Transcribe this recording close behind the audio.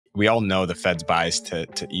we all know the Fed's bias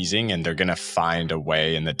to easing, and they're going to find a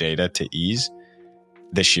way in the data to ease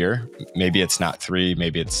this year. Maybe it's not 3,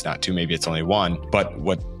 maybe it's not 2, maybe it's only 1. But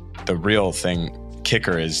what the real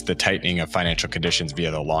kicker is the tightening of financial conditions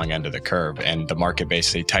via the long end of the curve, and the market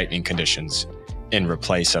basically tightening conditions in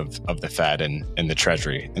replace of the Fed and the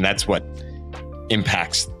Treasury. And that's what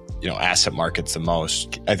impacts asset markets the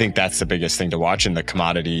most. I think that's the biggest thing to watch, in the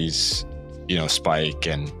commodities spike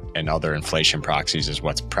and other inflation proxies is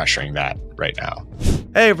what's pressuring that right now.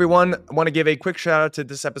 Hey everyone, I want to give a quick shout out to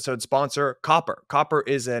this episode's sponsor, Copper. Copper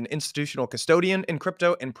is an institutional custodian in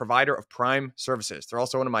crypto and provider of prime services. They're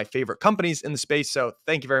also one of my favorite companies in the space, so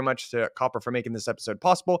thank you very much to Copper for making this episode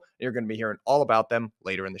possible. You're going to be hearing all about them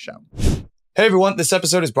later in the show. Hey everyone, this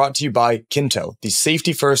episode is brought to you by Kinto, the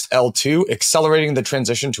safety-first L2, accelerating the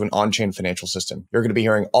transition to an on-chain financial system. You're going to be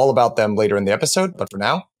hearing all about them later in the episode, but for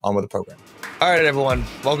now, on with the program. All right, everyone,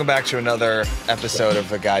 welcome back to another episode of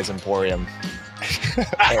The Guys Emporium.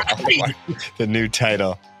 The new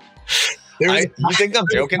title. You think I'm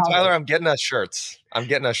joking, Tyler? I'm getting us shirts.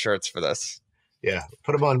 For this. Yeah,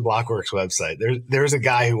 put them on Blockworks website. There's a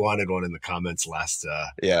guy who wanted one in the comments last.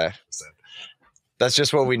 Episode. That's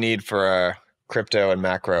just what we need for a crypto and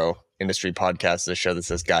macro industry podcast, to show that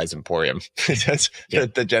says Guys Emporium.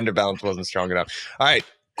 The gender balance wasn't strong enough. All right,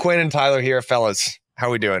 Quinn and Tyler here, fellas. How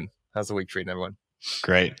are we doing? How's the week treating everyone?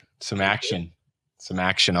 Great. Some action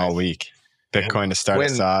all week. Bitcoin to start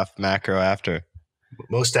us off, macro after.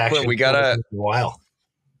 Most action. Quinn, we gotta in a while.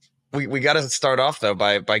 We gotta start off though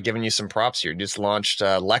by giving you some props here. You just launched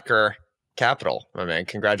Lecker Capital, my man.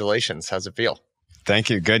 Congratulations. How's it feel?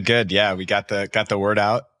 Thank you. Good. Yeah, we got the word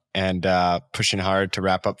out and pushing hard to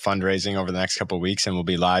wrap up fundraising over the next couple of weeks, and we'll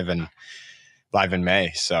be live in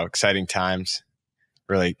May. So exciting times.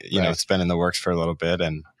 Really, it's been in the works for a little bit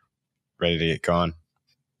and ready to get going.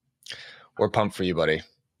 We're pumped for you, buddy.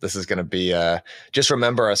 This is going to be just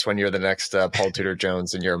remember us when you're the next Paul Tudor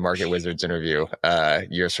Jones in your Market Wizards interview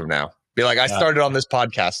years from now. Be like, I started on this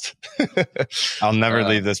podcast. I'll never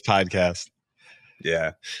leave this podcast.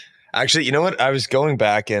 Yeah. Actually, you know what? I was going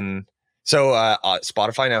back, and so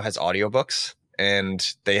Spotify now has audiobooks,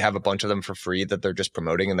 and they have a bunch of them for free that they're just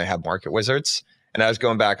promoting, and they have Market Wizards. And I was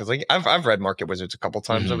going back, I was like, I've read Market Wizards a couple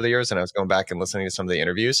times over the years, and I was going back and listening to some of the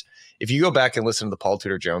interviews. If you go back and listen to the Paul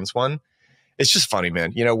Tudor Jones one, it's just funny,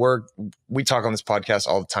 man. We talk on this podcast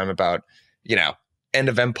all the time about, end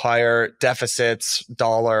of empire, deficits,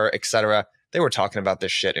 dollar, etc. They were talking about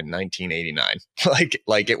this shit in 1989,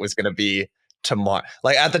 like it was going to be tomorrow.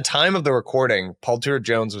 Like at the time of the recording, Paul Tudor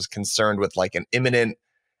Jones was concerned with like an imminent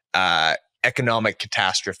economic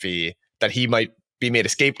catastrophe that he might be made a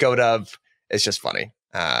scapegoat of. It's just funny.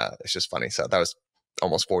 So that was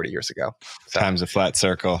almost 40 years ago. So. Time's a flat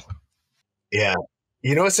circle. Yeah.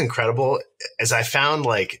 You know what's incredible? As I found,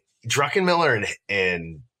 like Druckenmiller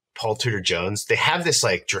and Paul Tudor Jones, they have this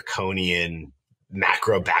like draconian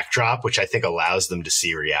macro backdrop, which I think allows them to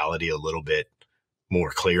see reality a little bit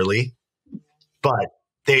more clearly. But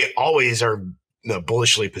they always are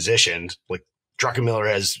bullishly positioned. Like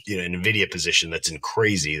Druckenmiller has an NVIDIA position that's in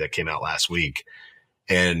crazy that came out last week.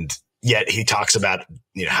 And yet he talks about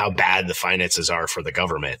how bad the finances are for the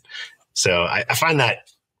government. So I find that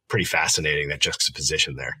pretty fascinating, that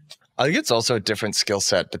juxtaposition there. I think it's also a different skill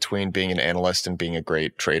set between being an analyst and being a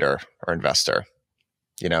great trader or investor.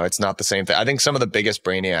 It's not the same thing. I think some of the biggest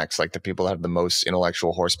brainiacs, like the people that have the most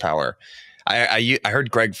intellectual horsepower, I heard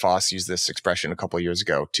Greg Foss use this expression a couple of years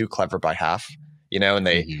ago, too clever by half, and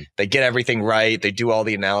they get everything right. They do all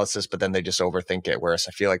the analysis, but then they just overthink it. Whereas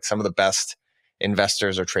I feel like some of the best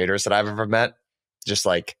investors or traders that I've ever met, just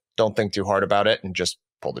like don't think too hard about it and just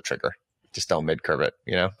pull the trigger. Just don't mid-curve it,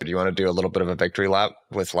 Do you want to do a little bit of a victory lap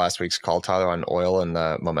with last week's call, Tyler, on oil and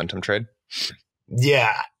the momentum trade?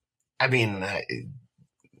 Yeah. I mean,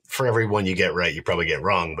 for every one you get right, you probably get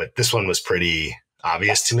wrong. But this one was pretty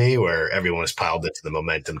obvious to me, where everyone was piled into the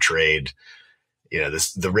momentum trade.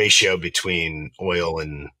 The ratio between oil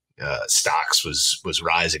and stocks was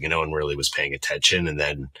rising, and no one really was paying attention. And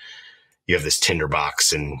then you have this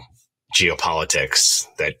tinderbox and geopolitics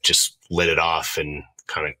that just lit it off and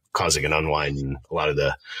kind of causing an unwind in a lot of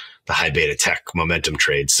the high beta tech momentum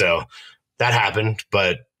trades. So that happened.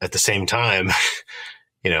 But at the same time,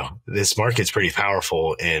 this market's pretty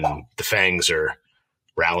powerful, and the FANGs are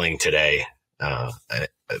rallying today.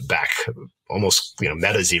 Back almost,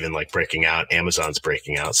 Meta's even like breaking out, Amazon's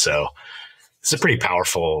breaking out. So it's a pretty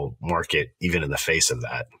powerful market, even in the face of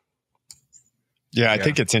that. Yeah, I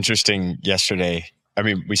think it's interesting yesterday. I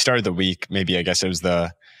mean, we started the week, maybe I guess it was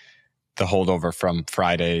the holdover from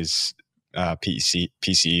Friday's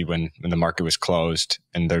PCE when the market was closed,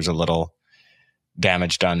 and there's a little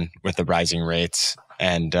damage done with the rising rates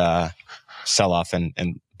and sell off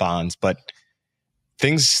in bonds. But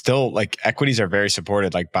things still, like equities are very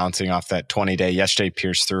supported, like bouncing off that 20-day. Yesterday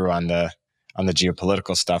pierced through on the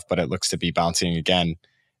geopolitical stuff, but it looks to be bouncing again.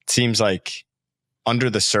 It seems like under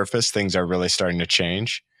the surface, things are really starting to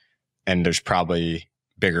change, and there's probably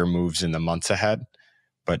bigger moves in the months ahead.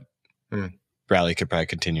 But rally could probably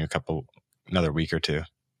continue another week or two.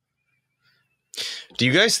 Do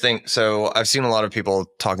you guys think so? I've seen a lot of people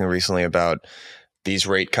talking recently about these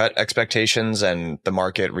rate cut expectations, and the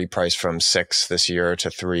market repriced from 6 this year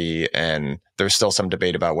to 3. And there's still some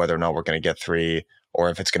debate about whether or not we're going to get 3, or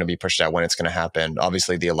if it's going to be pushed out, when it's going to happen.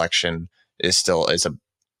 Obviously, the election is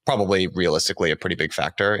probably realistically a pretty big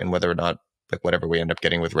factor in whether or not, like, whatever we end up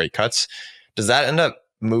getting with rate cuts. Does that end up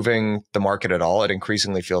moving the market at all? It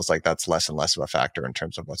increasingly feels like that's less and less of a factor in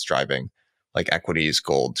terms of what's driving, like, equities,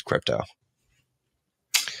 gold, crypto.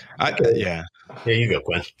 Yeah, you go,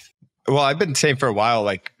 Quinn. Well, I've been saying for a while,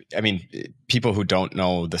 like, I mean, people who don't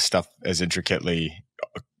know the stuff as intricately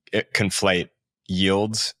conflate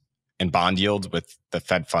yields and bond yields with the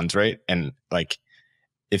Fed funds rate. And like,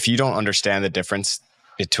 if you don't understand the difference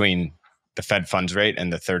between the Fed funds rate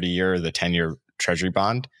and the 30-year or the 10-year treasury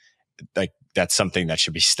bond, like, that's something that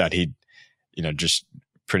should be studied, just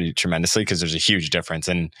pretty tremendously, because there's a huge difference.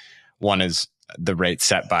 And one is the rate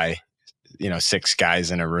set by 6 guys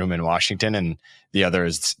in a room in Washington, and the other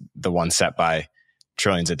is the one set by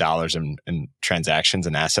trillions of dollars in transactions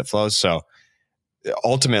and asset flows. So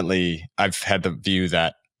ultimately, I've had the view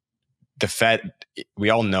that the Fed, we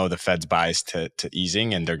all know the Fed's bias to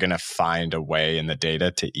easing, and they're going to find a way in the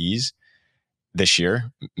data to ease this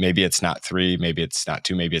year. Maybe it's not 3, maybe it's not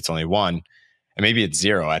 2, maybe it's only 1, and maybe it's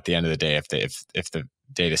 0 at the end of the day if the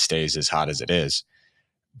data stays as hot as it is.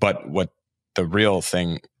 But what the real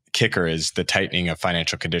kicker is the tightening of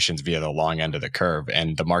financial conditions via the long end of the curve,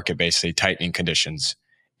 and the market basically tightening conditions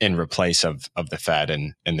in replace of the Fed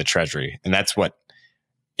and the Treasury. And that's what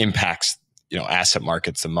impacts asset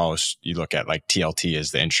markets the most. You look at like TLT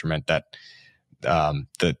as the instrument that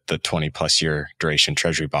the 20+ year duration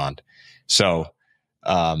Treasury bond. So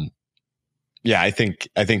I think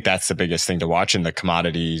that's the biggest thing to watch. And the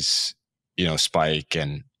commodities spike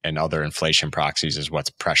and other inflation proxies is what's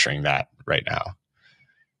pressuring that right now.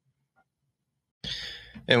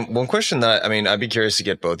 And one question that, I'd be curious to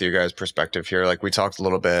get both of you guys' perspective here. Like, we talked a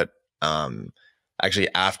little bit,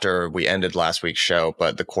 actually after we ended last week's show,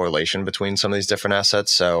 but the correlation between some of these different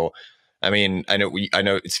assets. So, I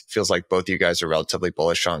know it feels like both of you guys are relatively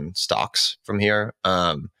bullish on stocks from here,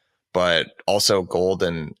 but also gold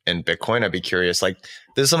and Bitcoin. I'd be curious, like,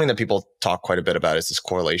 this is something that people talk quite a bit about, is this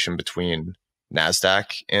correlation between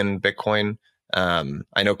NASDAQ and Bitcoin.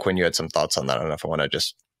 I know, Quinn, you had some thoughts on that. I don't know if I want to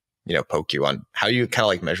just poke you on how you kind of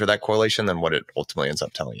like measure that correlation and what it ultimately ends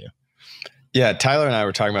up telling you. Yeah, Tyler and I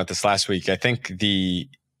were talking about this last week. I think the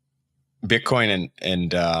Bitcoin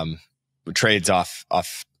and trades off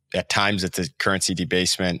at times it's a currency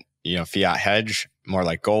debasement, fiat hedge, more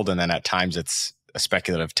like gold, and then at times it's a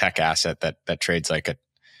speculative tech asset that trades like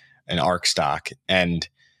an ARK stock. And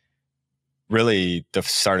really, the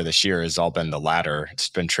start of this year has all been the latter. It's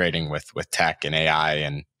been trading with tech and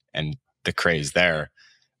AI and the craze there.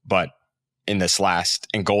 But and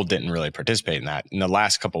gold didn't really participate in that. In the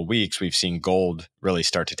last couple of weeks, we've seen gold really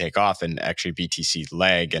start to take off, and actually BTC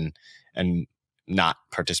lag and not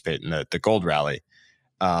participate in the gold rally.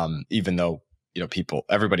 Even though,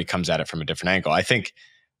 everybody comes at it from a different angle. I think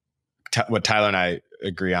what Tyler and I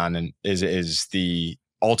agree on is the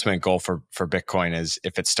ultimate goal for Bitcoin is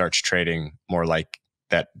if it starts trading more like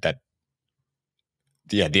that.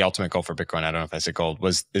 The ultimate goal for Bitcoin, I don't know if I said gold,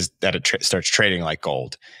 is that it starts trading like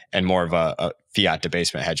gold and more of a fiat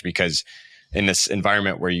debasement hedge, because in this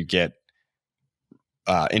environment where you get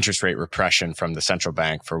interest rate repression from the central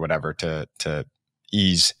bank for whatever to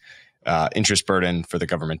ease interest burden for the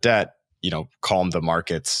government debt, calm the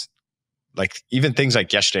markets. Like, even things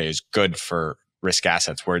like yesterday is good for risk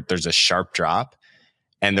assets where there's a sharp drop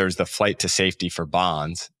and there's the flight to safety for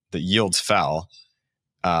bonds. The yields fell.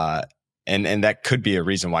 And that could be a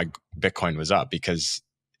reason why Bitcoin was up, because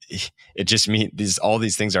it just means all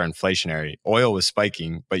these things are inflationary. Oil was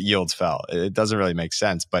spiking, but yields fell. It doesn't really make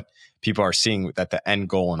sense, but people are seeing that the end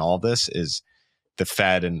goal in all this is the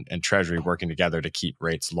Fed and Treasury working together to keep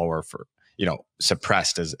rates lower for,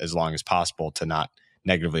 suppressed as long as possible to not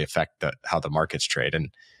negatively affect how the markets trade.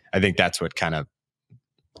 And I think that's what kind of,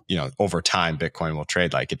 over time Bitcoin will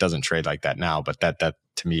trade like. It doesn't trade like that now, but that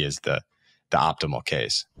to me is the the optimal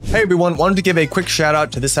case. Hey everyone, wanted to give a quick shout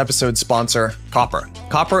out to this episode's sponsor, Copper.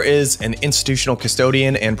 Copper is an institutional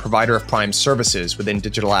custodian and provider of prime services within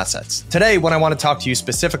digital assets. Today, what I want to talk to you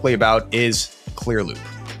specifically about is ClearLoop.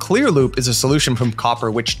 ClearLoop is a solution from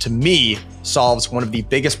Copper, which to me solves one of the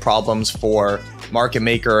biggest problems for market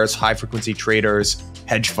makers, high frequency traders,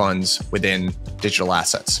 hedge funds within digital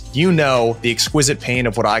assets. You know the exquisite pain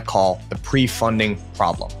of what I call the pre-funding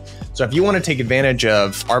problem. So if you want to take advantage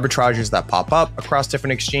of arbitrages that pop up across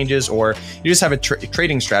different exchanges, or you just have a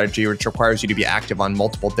trading strategy which requires you to be active on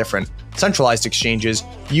multiple different centralized exchanges,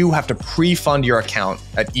 you have to pre-fund your account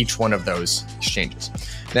at each one of those exchanges.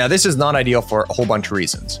 Now, this is not ideal for a whole bunch of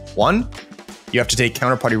reasons. One, you have to take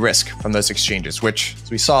counterparty risk from those exchanges, which, as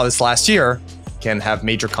we saw this last year, can have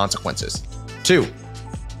major consequences. Two,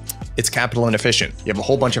 it's capital inefficient. You have a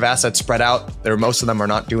whole bunch of assets spread out. Most of them are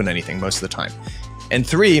not doing anything most of the time. And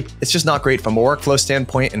three, it's just not great from a workflow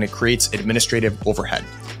standpoint, and it creates administrative overhead.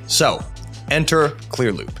 So enter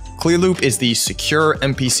ClearLoop. ClearLoop is the secure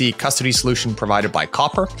MPC custody solution provided by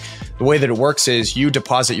Copper. The way that it works is you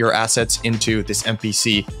deposit your assets into this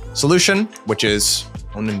MPC solution, which is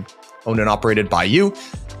owned and operated by you.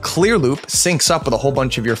 ClearLoop syncs up with a whole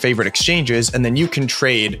bunch of your favorite exchanges, and then you can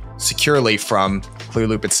trade securely from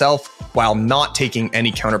ClearLoop itself while not taking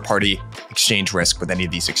any counterparty exchange risk with any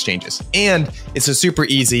of these exchanges. And it's a super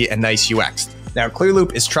easy and nice UX. Now,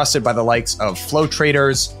 ClearLoop is trusted by the likes of Flow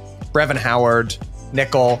Traders, Brevin Howard,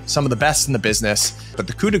 Nickel, some of the best in the business. But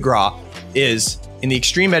the coup de grace is in the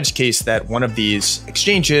extreme edge case that one of these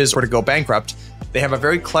exchanges were to go bankrupt, they have a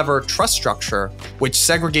very clever trust structure which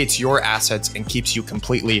segregates your assets and keeps you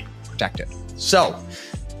completely protected. So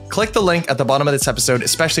click the link at the bottom of this episode,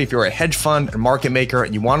 especially if you're a hedge fund or market maker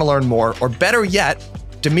and you want to learn more, or better yet,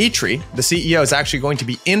 Dimitri, the CEO, is actually going to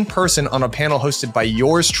be in person on a panel hosted by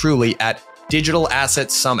yours truly at Digital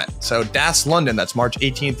Asset Summit. So DAS London, that's March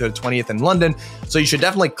 18th to the 20th in London. So you should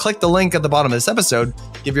definitely click the link at the bottom of this episode,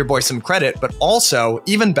 give your boy some credit, but also,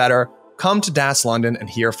 even better, come to DAS London and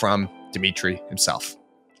hear from Dimitri himself.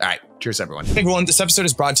 All right, cheers everyone. Hey everyone, this episode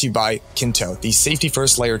is brought to you by Kinto, the safety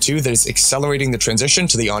first layer 2 that is accelerating the transition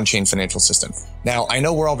to the on-chain financial system. Now, I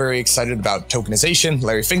know we're all very excited about tokenization.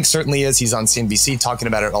 Larry Fink certainly is. He's on CNBC talking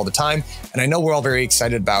about it all the time. And I know we're all very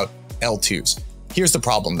excited about L2s. Here's the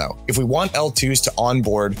problem though. If we want L2s to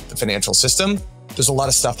onboard the financial system, there's a lot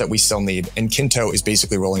of stuff that we still need. And Kinto is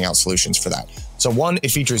basically rolling out solutions for that. So one, it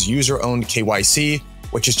features user-owned KYC,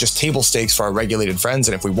 which is just table stakes for our regulated friends.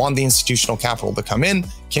 And if we want the institutional capital to come in,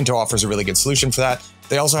 Kinto offers a really good solution for that.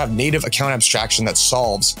 They also have native account abstraction that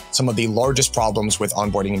solves some of the largest problems with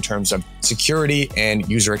onboarding in terms of security and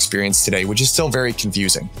user experience today, which is still very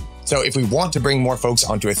confusing. So if we want to bring more folks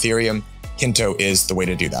onto Ethereum, Kinto is the way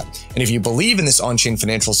to do that. And if you believe in this on-chain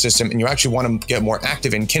financial system and you actually want to get more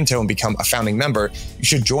active in Kinto and become a founding member, you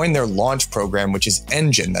should join their launch program, which is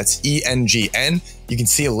Engine. That's ENGN. You can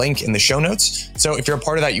see a link in the show notes. So if you're a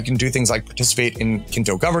part of that, you can do things like participate in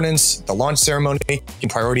Kinto governance, the launch ceremony, you can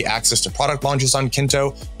priority access to product launches on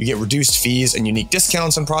Kinto, you get reduced fees and unique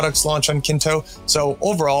discounts on products launched on Kinto. So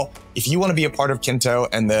overall, if you want to be a part of Kinto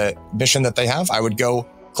and the mission that they have, I would go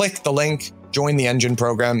click the link, join the Engine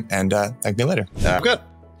program, and thank me later. I've got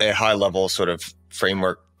a high level sort of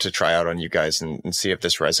framework to try out on you guys and see if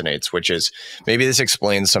this resonates, which is maybe this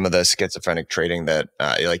explains some of the schizophrenic trading that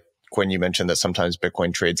like Quinn, you mentioned that sometimes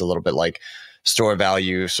Bitcoin trades a little bit like store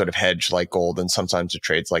value, sort of hedge like gold, and sometimes it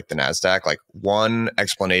trades like the NASDAQ. Like one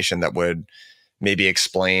explanation that would maybe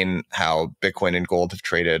explain how Bitcoin and gold have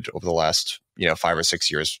traded over the last 5 or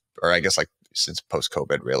 6 years, or I guess like since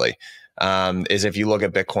post-COVID really, is if you look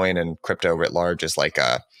at Bitcoin and crypto writ large as like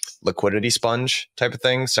a liquidity sponge type of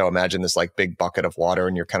thing. So imagine this like big bucket of water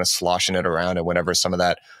and you're kind of sloshing it around, and whenever some of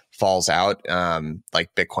that falls out,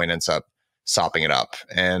 like Bitcoin ends up sopping it up.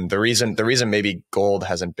 And the reason maybe gold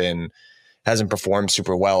hasn't performed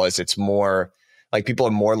super well is it's more like people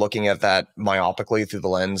are more looking at that myopically through the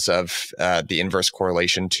lens of the inverse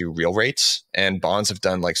correlation to real rates, and bonds have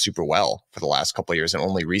done like super well for the last couple of years, and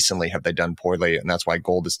only recently have they done poorly. And that's why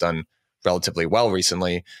gold has done relatively well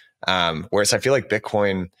recently. Whereas I feel like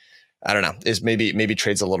Bitcoin, I don't know, is maybe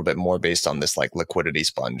trades a little bit more based on this like liquidity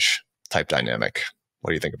sponge type dynamic. What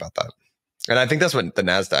do you think about that? And I think that's what the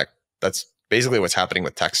NASDAQ, that's basically what's happening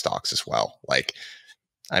with tech stocks as well. Like,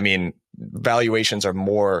 I mean, valuations are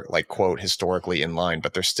more like, quote, historically in line,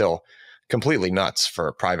 but they're still completely nuts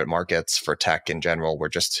for private markets, for tech in general. We're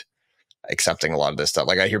just accepting a lot of this stuff.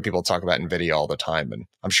 Like I hear people talk about NVIDIA all the time, and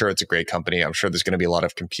I'm sure it's a great company. I'm sure there's going to be a lot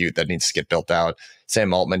of compute that needs to get built out.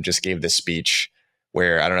 Sam Altman just gave this speech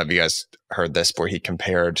where, I don't know if you guys heard this, where he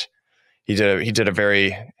did a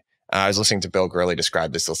very I was listening to Bill Gurley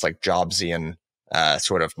describe this like Jobsian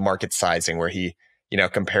sort of market sizing where he,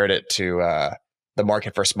 compared it to the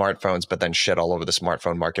market for smartphones, but then shit all over the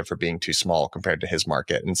smartphone market for being too small compared to his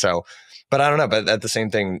market. And so, but I don't know, but at the same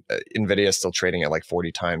thing, Nvidia is still trading at like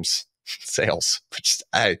 40 times sales, which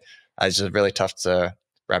it's just really tough to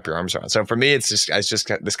wrap your arms around. So for me, it's just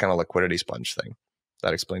this kind of liquidity sponge thing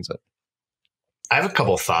that explains it. I have a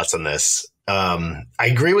couple of thoughts on this. I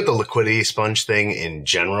agree with the liquidity sponge thing in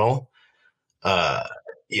general.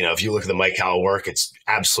 If you look at the Mike Howell work, it's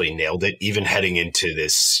absolutely nailed it. Even heading into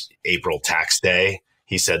this April tax day,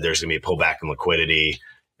 he said there's going to be a pullback in liquidity.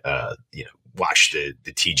 Watch the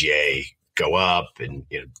TGA go up, and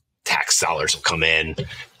tax dollars will come in.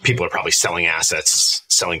 People are probably selling assets,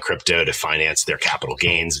 selling crypto to finance their capital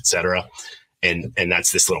gains, et cetera. And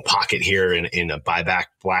that's this little pocket here in a buyback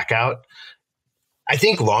blackout. I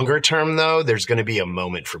think longer term, though, there's going to be a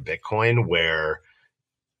moment for Bitcoin where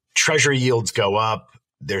treasury yields go up.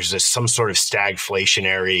 There's some sort of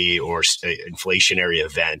stagflationary or inflationary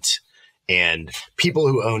event. And people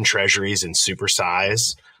who own treasuries in super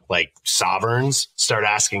size, like sovereigns, start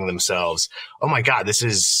asking themselves, oh my God, this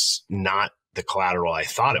is not the collateral I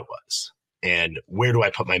thought it was. And where do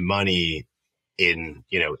I put my money in,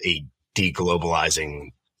 a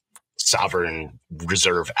deglobalizing sovereign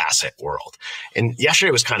reserve asset world? And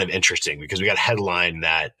yesterday was kind of interesting because we got a headline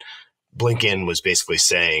that Blinken was basically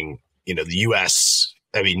saying,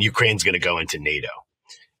 Ukraine's going to go into NATO.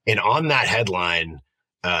 And on that headline,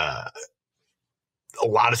 a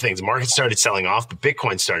lot of things, markets started selling off, but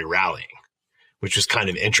Bitcoin started rallying, which was kind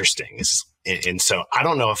of interesting. And so I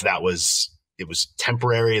don't know if it was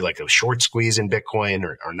temporary, like a short squeeze in Bitcoin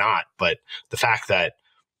or not, but the fact that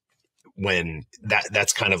when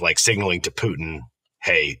that's kind of like signaling to Putin,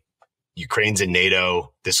 hey, Ukraine's in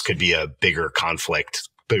NATO, this could be a bigger conflict,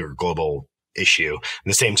 bigger global issue. At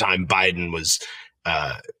the same time, Biden was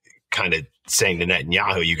kind of saying to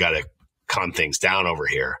Netanyahu, you got to calm things down over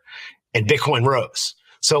here. And Bitcoin rose.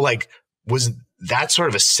 So was that sort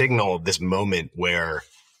of a signal of this moment where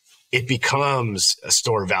it becomes a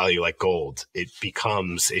store of value like gold? It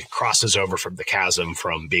crosses over from the chasm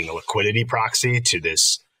from being a liquidity proxy to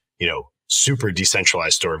this, super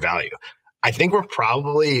decentralized store of value. I think we're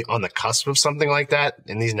probably on the cusp of something like that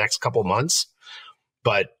in these next couple of months,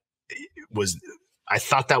 but I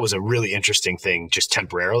thought that was a really interesting thing just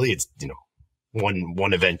temporarily. It's,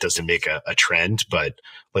 one event doesn't make a trend, but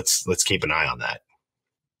let's keep an eye on that.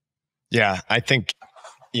 Yeah, I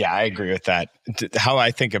agree with that. How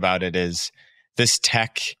I think about it is this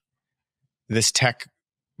tech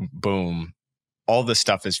boom, all this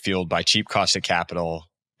stuff is fueled by cheap cost of capital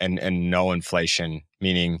and no inflation,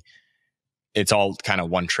 meaning it's all kind of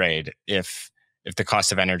one trade. If the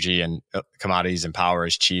cost of energy and commodities and power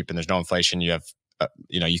is cheap and there's no inflation, you have,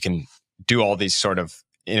 you can do all these sort of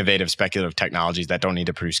innovative speculative technologies that don't need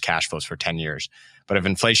to produce cash flows for 10 years. But if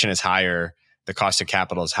inflation is higher, the cost of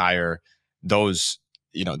capital is higher, those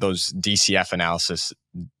DCF analysis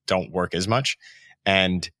don't work as much.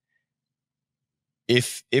 And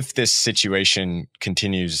if this situation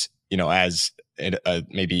continues, as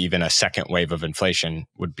maybe even a second wave of inflation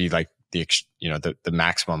would be like the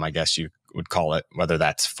maximum, I guess you would call it, whether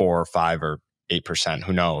that's 4 or 5 or 8%,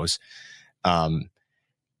 who knows?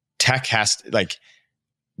 Tech has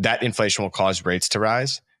that inflation will cause rates to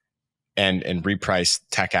rise and reprice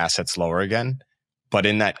tech assets lower again. But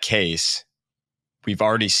in that case, we've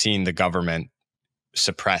already seen the government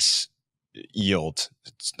suppress yield.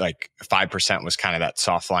 It's like 5% was kind of that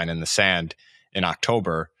soft line in the sand in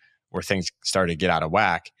October where things started to get out of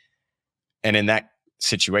whack. And in that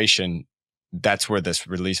situation, that's where this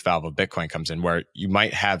release valve of Bitcoin comes in, where you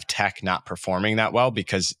might have tech not performing that well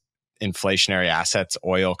because inflationary assets,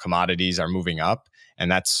 oil, commodities are moving up, and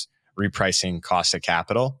that's repricing cost of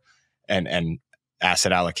capital and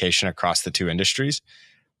asset allocation across the two industries.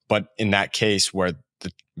 But in that case, where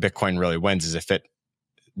the Bitcoin really wins is if it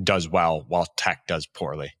does well while tech does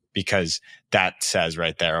poorly, because that says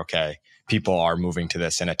right there, okay, people are moving to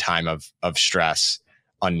this in a time of stress,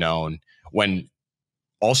 unknown, when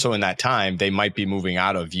also in that time, they might be moving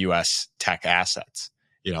out of U.S. tech assets.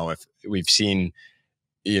 If we've seen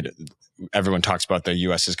everyone talks about the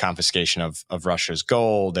U.S.'s confiscation of Russia's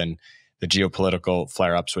gold and the geopolitical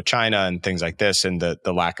flare-ups with China and things like this, and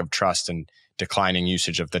the lack of trust and declining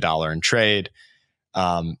usage of the dollar in trade.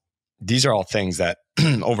 These are all things that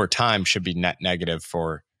over time should be net negative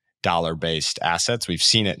for dollar-based assets. We've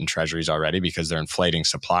seen it in treasuries already because they're inflating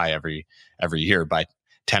supply every year by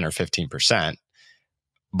 10 or 15%.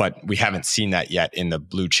 But we haven't seen that yet in the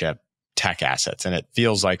blue chip tech assets. And it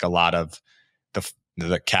feels like a lot of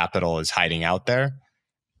the capital is hiding out there.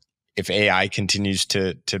 if AI continues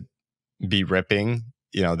to be ripping,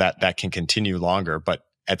 that can continue longer. But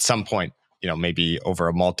at some point, maybe over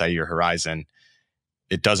a multi-year horizon,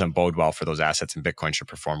 it doesn't bode well for those assets, and Bitcoin should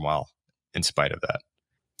perform well in spite of that.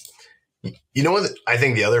 You know what I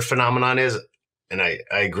think the other phenomenon is, and I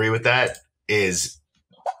agree with that, is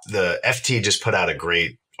the FT just put out a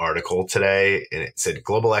great article today, and it said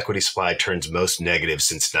global equity supply turns most negative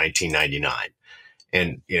since 1999.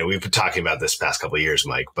 And, we've been talking about this past couple of years,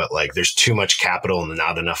 Mike, but like there's too much capital and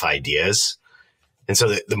not enough ideas. And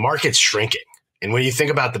so the market's shrinking. And when you think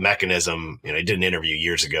about the mechanism, I did an interview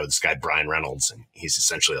years ago, this guy, Brian Reynolds, and he's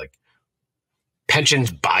essentially like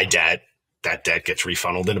pensions buy debt. That debt gets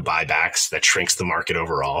refunneled into buybacks. That shrinks the market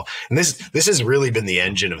overall. And this has really been the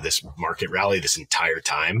engine of this market rally this entire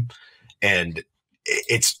time. And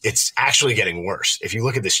it's actually getting worse. If you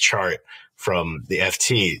look at this chart from the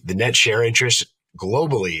FT, the net share interest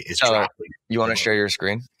globally is dropping. You want to share your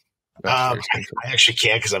screen? I actually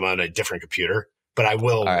can't because I'm on a different computer, but I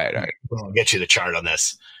will. All right. I'll get you the chart on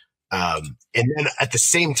this. And then at the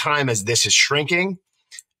same time as this is shrinking,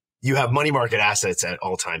 you have money market assets at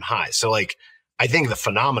all-time highs. So like, I think the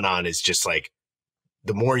phenomenon is just like,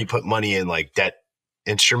 the more you put money in like debt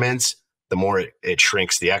instruments, the more it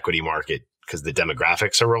shrinks the equity market because the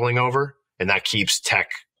demographics are rolling over, and that keeps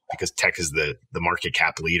tech, because tech is the market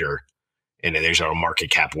cap leader. And there's our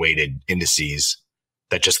market cap weighted indices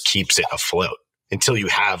that just keeps it afloat until you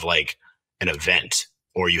have like an event,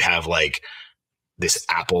 or you have like this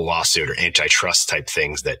Apple lawsuit or antitrust type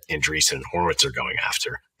things that Andreessen and Horowitz are going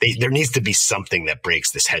after. There needs to be something that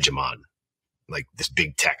breaks this hegemon, like this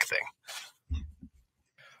big tech thing.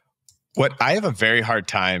 What I have a very hard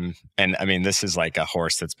time, and I mean, this is like a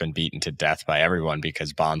horse that's been beaten to death by everyone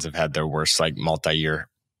because bonds have had their worst like multi-year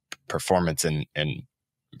performance in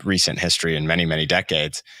recent history in many, many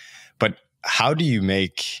decades. But how do you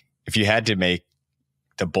make, if you had to make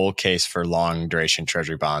the bull case for long duration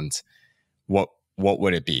treasury bonds, what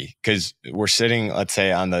would it be? Because we're sitting, let's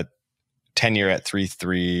say, on the 10-year at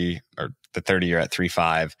 3.3 or the 30-year at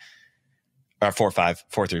 3.5 or 4.5,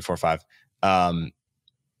 4.3, 4.5.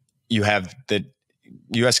 You have the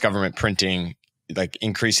U.S. government printing, like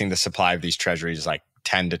increasing the supply of these treasuries like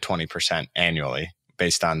 10 to 20% annually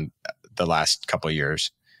based on the last couple of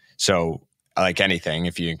years. So like anything,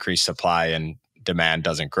 if you increase supply and demand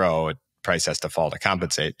doesn't grow, price has to fall to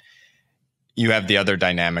compensate. You have the other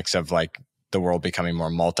dynamics of like the world becoming more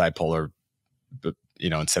multipolar,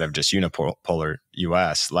 instead of just unipolar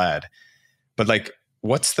US led. But like,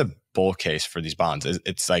 what's the bull case for these bonds?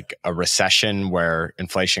 It's like a recession where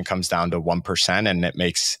inflation comes down to 1% and it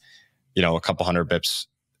makes, a couple hundred bips.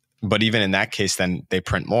 But even in that case, then they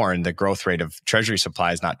print more, and the growth rate of treasury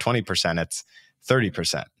supply is not 20%, it's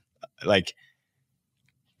 30%. Like,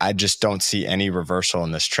 I just don't see any reversal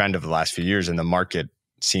in this trend of the last few years, and the market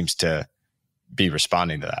seems to be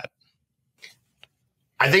responding to that.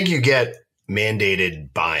 I think you get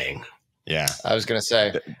mandated buying. Yeah. I was going to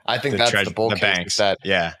say, I think that's the bull case. Banks. That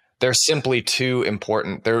yeah. They're simply too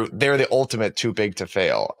important. They're the ultimate too big to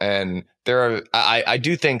fail. And I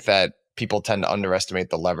do think that people tend to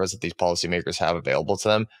underestimate the levers that these policymakers have available to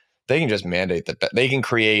them. They can just mandate that. They can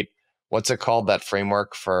create, what's it called, that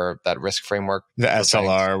framework for that risk framework? The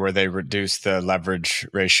SLR, where they reduce the leverage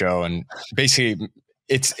ratio. And basically,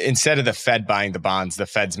 it's instead of the Fed buying the bonds, the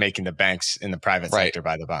Fed's making the banks in the private sector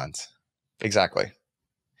buy the bonds. Exactly.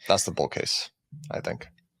 That's the bull case, I think.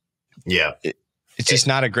 Yeah. It's just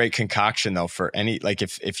not a great concoction, though, for any, like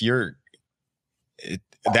if you're,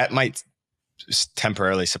 that might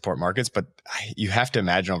temporarily support markets, but you have to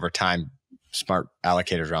imagine over time, smart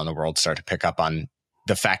allocators around the world start to pick up on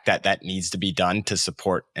the fact that that needs to be done to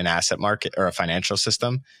support an asset market or a financial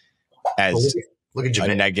system as look at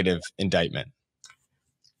Japan. A negative indictment.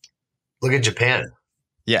 Look at Japan.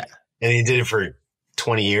 Yeah. And he did it for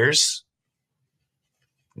 20 years.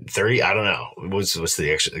 30, I don't know. What's the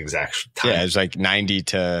exact time? Yeah, it was like 90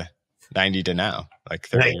 to now, like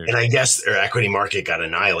 30 years. And I guess our equity market got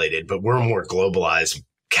annihilated, but we're a more globalized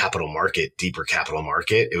capital market, deeper capital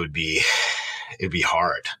market. It'd be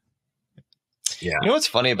hard. Yeah. You know what's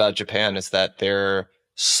funny about Japan is that they're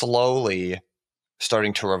slowly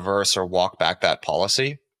starting to reverse or walk back that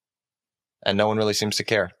policy, and no one really seems to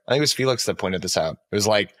care. I think it was Felix that pointed this out. It was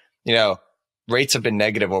like, rates have been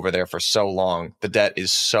negative over there for so long. The debt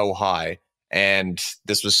is so high. And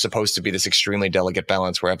this was supposed to be this extremely delicate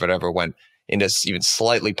balance where if it ever went into even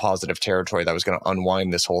slightly positive territory, that was going to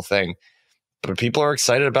unwind this whole thing. But people are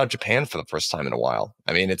excited about Japan for the first time in a while.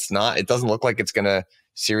 I mean, it doesn't look like it's going to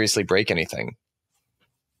seriously break anything.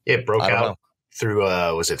 It broke out through,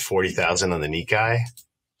 was it 40,000 on the Nikkei?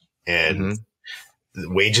 And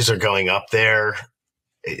wages are going up there.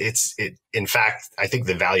 In fact, I think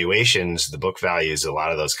the valuations, the book values, a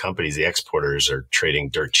lot of those companies, the exporters are trading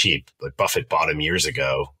dirt cheap. Like Buffett bought them years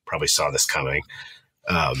ago, probably saw this coming.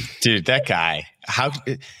 Dude, that guy,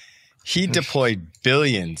 he deployed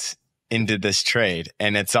billions into this trade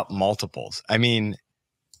and it's up multiples. I mean,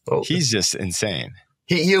 he's just insane.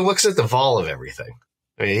 He looks at the vol of everything.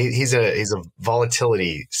 I mean, he's a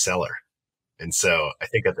volatility seller. And so I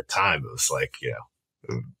think at the time it was like,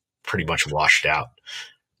 pretty much washed out.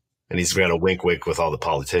 And he's got a wink with all the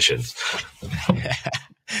politicians.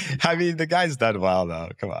 I mean, the guy's done well, though.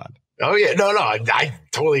 Come on. Oh, yeah. No, I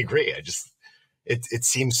totally agree. It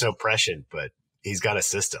seems so prescient, but he's got a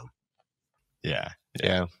system. Yeah.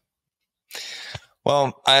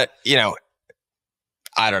 Well, I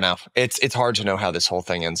don't know. It's hard to know how this whole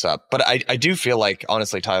thing ends up. But I do feel like,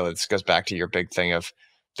 honestly, Tyler, this goes back to your big thing of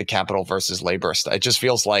the capital versus labor. It just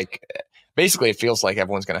feels like, basically, it feels like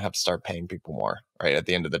everyone's going to have to start paying people more, right? At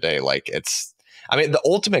the end of the day, the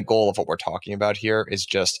ultimate goal of what we're talking about here is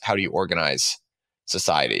just how do you organize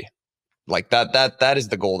society? Like that is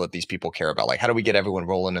the goal that these people care about. Like, how do we get everyone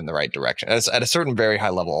rolling in the right direction? At a certain very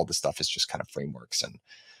high level, all this stuff is just kind of frameworks. And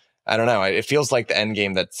I don't know. It feels like the end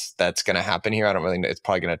game that's going to happen here. I don't really know. It's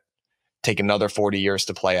probably going to take another 40 years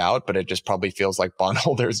to play out, but it just probably feels like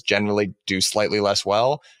bondholders generally do slightly less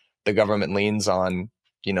well. The government leans on,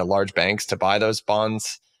 large banks to buy those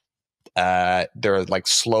bonds. There are like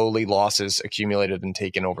slowly losses accumulated and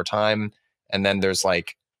taken over time. And then there's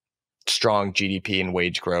like strong GDP and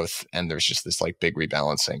wage growth. And there's just this like big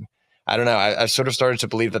rebalancing. I don't know. I've sort of started to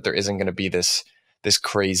believe that there isn't going to be this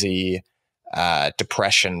crazy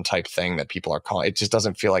depression type thing that people are calling. It just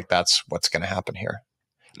doesn't feel like that's what's going to happen here.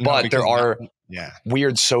 But there are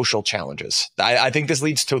weird social challenges. I think this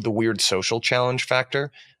leads to the weird social challenge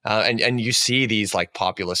factor. And you see these like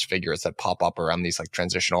populist figures that pop up around these like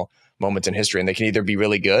transitional moments in history, and they can either be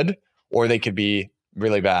really good or they could be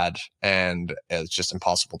really bad. And it's just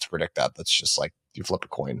impossible to predict that. That's just like you flip a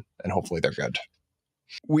coin and hopefully they're good.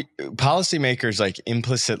 Policymakers like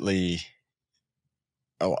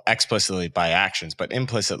explicitly by actions, but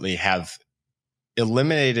implicitly have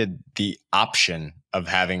eliminated the option of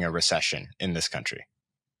having a recession in this country.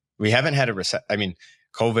 We haven't had a recession. I mean,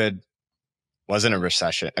 COVID wasn't a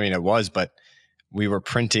recession. I mean, it was, but we were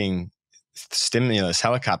printing stimulus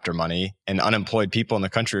helicopter money and unemployed people in the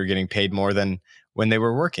country were getting paid more than when they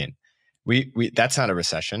were working. That's not a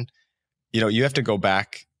recession. You have to go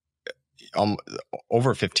back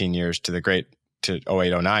over 15 years to 08,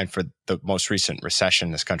 09 for the most recent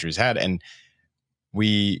recession this country's had. And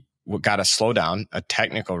we got a slowdown, a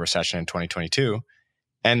technical recession in 2022,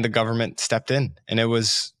 and the government stepped in, and it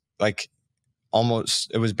was like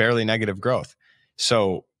it was barely negative growth.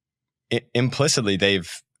 So implicitly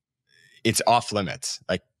it's off limits.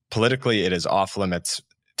 Like politically, it is off limits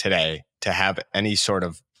today to have any sort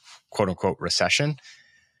of quote unquote recession.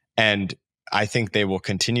 And I think they will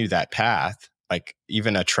continue that path. Like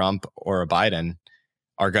even a Trump or a Biden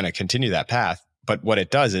are going to continue that path. But what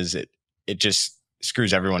it does is it just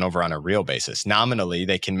screws everyone over on a real basis. Nominally,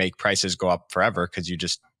 they can make prices go up forever because you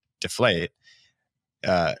just deflate.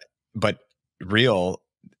 But real,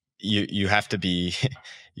 you have to be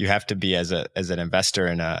as an investor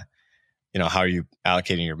in how are you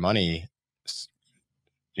allocating your money,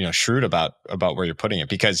 shrewd about where you're putting it,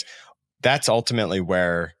 because that's ultimately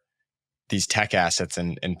where these tech assets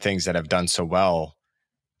and things that have done so well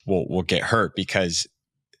will get hurt. Because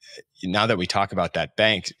now that we talk about that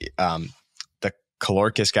bank, the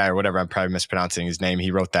Kalorkis guy or whatever, I'm probably mispronouncing his name,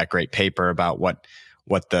 he wrote that great paper about what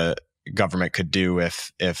the government could do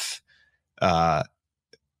if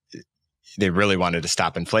they really wanted to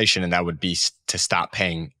stop inflation, and that would be to stop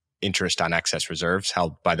paying interest on excess reserves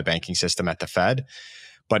held by the banking system at the Fed.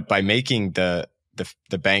 But by making the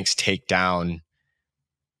banks take down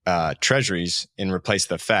treasuries and replace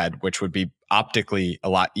the Fed, which would be optically a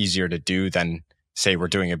lot easier to do than, say, we're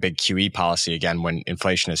doing a big QE policy again when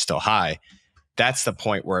inflation is still high, that's the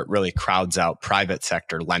point where it really crowds out private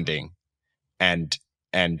sector lending and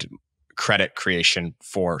credit creation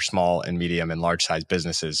for small and medium and large size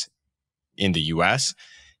businesses in the US.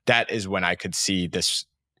 That is when I could see this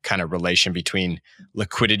kind of relation between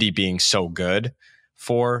liquidity being so good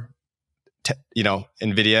for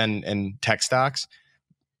NVIDIA and tech stocks.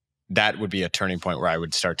 That would be a turning point where I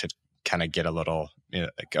would start to kind of get a little,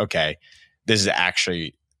 like, okay, this is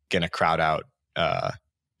actually going to crowd out,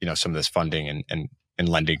 some of this funding and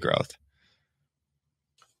lending growth.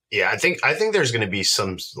 Yeah, I think there's going to be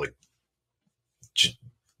some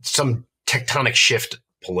tectonic shift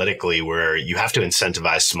politically where you have to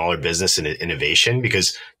incentivize smaller business and innovation,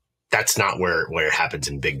 because that's not where it happens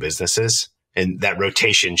in big businesses. And that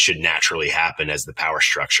rotation should naturally happen as the power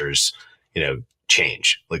structures,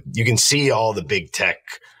 change. Like you can see all the big tech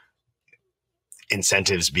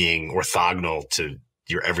incentives being orthogonal to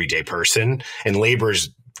your everyday person, and labor's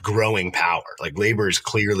growing power. Like labor is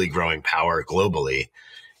clearly growing power globally,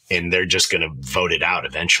 and they're just going to vote it out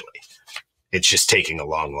eventually. It's just taking a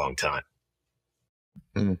long, long time.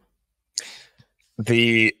 Mm.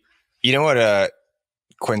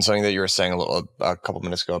 Quinn, something that you were saying a couple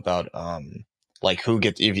minutes ago about like who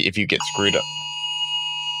gets if you get screwed up.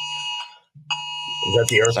 Is that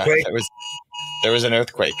the earthquake? Sorry, there was an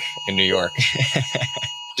earthquake in New York.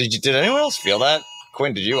 Did anyone else feel that?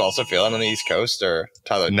 Quinn, did you also feel it on the East Coast, or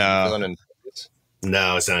Tyler? No, did you feel it in Texas?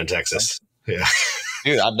 No, it's not in Texas. Yeah,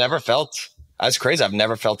 dude, I've never felt. That's crazy. I've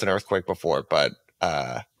never felt an earthquake before, but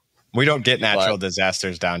we don't get natural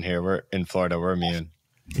disasters down here. We're in Florida. We're immune.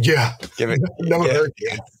 Yeah, no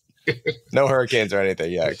hurricanes. No hurricanes or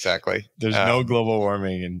anything. Yeah, exactly. There's no global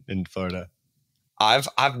warming in Florida. I've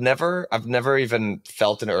never even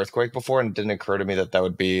felt an earthquake before, and it didn't occur to me that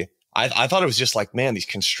would be. I thought it was just like, man, these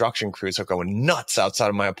construction crews are going nuts outside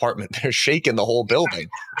of my apartment. They're shaking the whole building.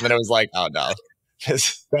 And then I was like, oh no,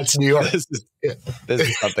 that's New York. This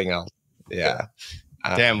is something else. Yeah.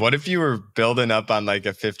 Damn, what if you were building up on like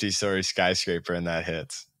a 50-story skyscraper and that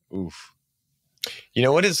hits? Oof. You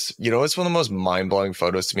know what's one of the most mind-blowing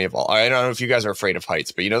photos to me of all? I don't know if you guys are afraid of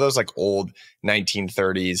heights, but those like old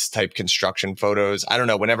 1930s type construction photos. I don't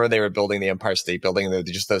know, whenever they were building the Empire State Building, they're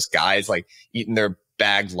just those guys like eating their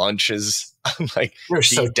bagged lunches, like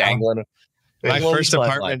so dangling. My first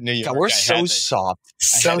apartment in New York. God, we're so soft.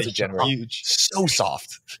 So huge. So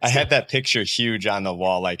soft. I had that picture huge on the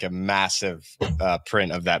wall, like a massive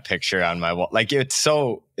print of that picture on my wall. Like it's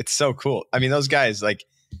so cool. I mean, those guys, like,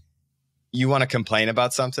 you want to complain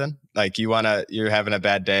about something, like you're having a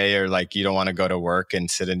bad day, or like you don't want to go to work and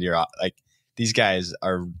sit in your, like, these guys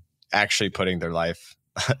are actually putting their life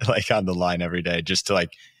like on the line every day just to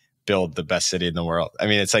like build the best city in the world. I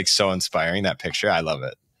mean, it's like so inspiring, that picture. I love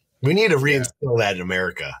it. We need to reinstill that in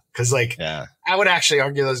America, because I would actually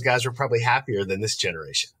argue those guys were probably happier than this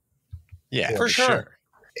generation. Yeah, for sure.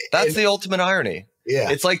 That's the ultimate irony. Yeah,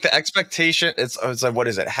 it's like the expectation. It's like, what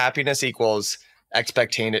is it? Happiness equals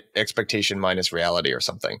expectation minus reality or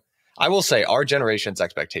something. I will say our generation's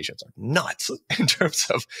expectations are nuts in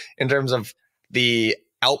terms of the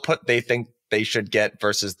output they think they should get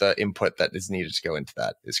versus the input that is needed to go into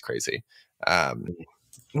that is crazy. Well,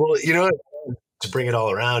 to bring it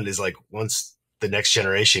all around is like, once the next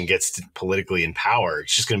generation gets politically in power,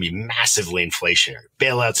 it's just going to be massively inflationary.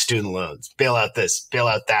 Bail out student loans, bail out this, bail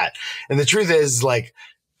out that. And the truth is, like,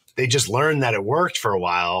 they just learned that it worked for a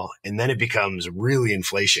while, and then it becomes really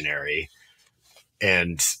inflationary.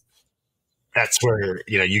 And that's where,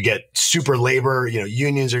 you get super labor,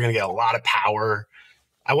 unions are going to get a lot of power.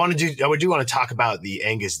 I do want to talk about the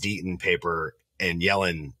Angus Deaton paper and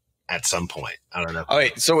Yellen at some point. I don't know. Oh,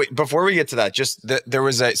 wait. So before we get to that, just there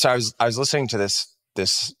was I was listening to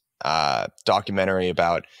this documentary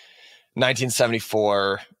about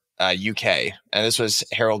 1974 UK, and this was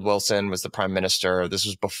Harold Wilson was the prime minister. This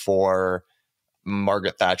was before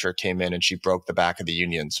Margaret Thatcher came in and she broke the back of the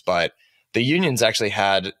unions. But the unions actually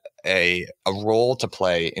had a role to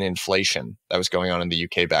play in inflation that was going on in the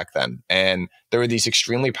UK back then. And there were these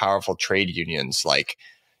extremely powerful trade unions, like,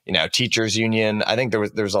 teachers union. I think there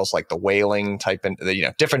was also like the whaling type, and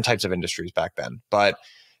different types of industries back then. But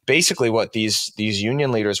basically what these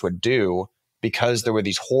union leaders would do, because there were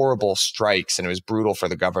these horrible strikes and it was brutal for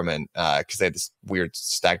the government, because they had this weird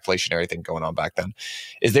stagflationary thing going on back then,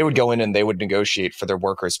 is they would go in and they would negotiate for their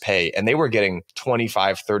workers' pay. And they were getting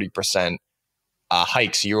 25-30%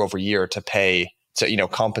 hikes year over year to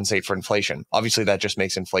compensate for inflation. Obviously, that just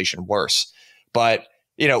makes inflation worse. But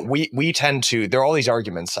we tend to, there are all these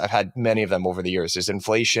arguments. I've had many of them over the years. Is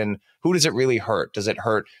inflation, who does it really hurt? Does it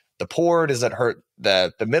hurt the poor? Does it hurt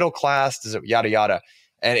the middle class? Does it yada, yada?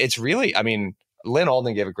 And it's really, I mean, Lynn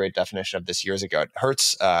Alden gave a great definition of this years ago. It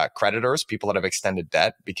hurts creditors, people that have extended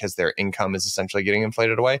debt because their income is essentially getting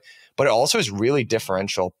inflated away. But it also is really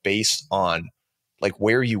differential based on like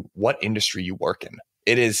what industry you work in.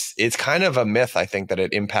 It's kind of a myth, I think, that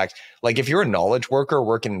it impacts. Like if you're a knowledge worker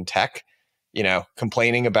working in tech,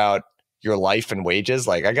 complaining about your life and wages,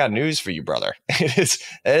 like, I got news for you, brother. It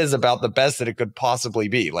is about the best that it could possibly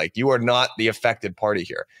be. Like, you are not the affected party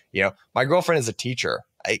here. My girlfriend is a teacher.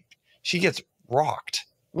 She gets rocked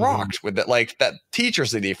with that. Like, that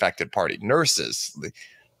teachers are the affected party. Nurses,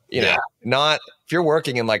 not if you're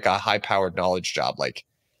working in like a high powered knowledge job, like,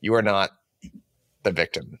 you are not the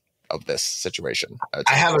victim of this situation.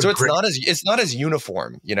 I have so it's not as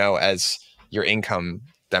uniform, you know, as your income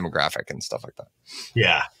demographic and stuff like that.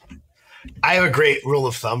 Yeah. I have a great rule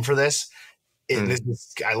of thumb for this.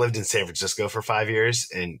 I lived in San Francisco for 5 years,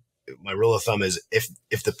 and my rule of thumb is if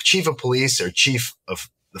the chief of police or chief of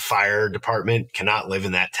the fire department cannot live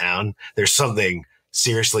in that town, there's something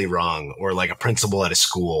seriously wrong, or like a principal at a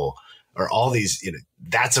school or all these, you know,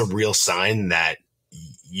 that's a real sign that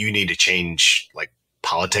you need to change like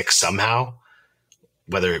politics somehow,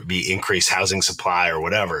 whether it be increased housing supply or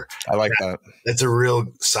whatever. I like that. That's a real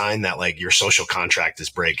sign that like your social contract is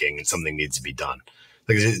breaking and something needs to be done.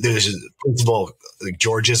 Like there's a principle, like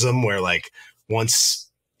Georgism, where like once,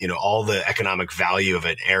 you know, all the economic value of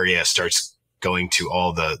an area starts going to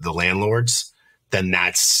all the landlords, then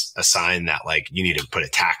that's a sign that like you need to put a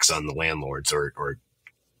tax on the landlords or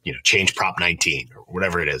you know, change Prop 19 or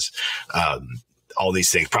whatever it is. All these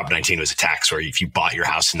things. Prop 19 was a tax where if you bought your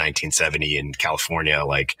house in 1970 in California,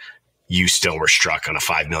 like you still were struck on a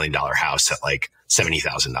 $5 million house at like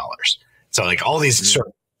 $70,000. So like all these sort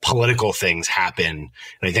of political things happen. And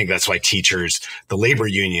I think that's why teachers, the labor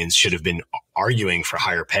unions should have been arguing for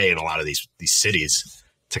higher pay in a lot of these cities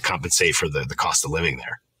to compensate for the cost of living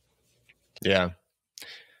there. Yeah.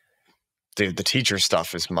 Dude, the teacher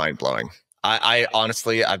stuff is mind blowing. I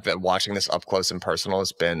honestly, I've been watching this up close and personal.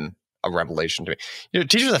 It's been a revelation to me. You know,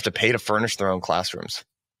 teachers have to pay to furnish their own classrooms.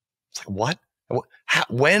 It's like, what?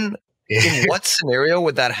 When? In what scenario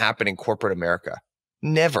would that happen in corporate America?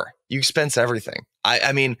 Never. You expense everything.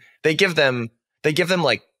 I mean, they give them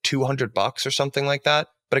like $200 or something like that,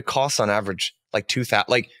 but it costs on average like 2,000.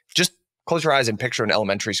 Like, just close your eyes and picture an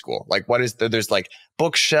elementary school. Like, what is there? There's like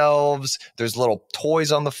bookshelves, there's little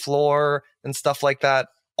toys on the floor and stuff like that.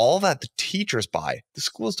 All that the teachers buy, the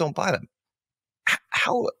schools don't buy them.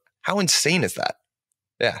 How insane is that?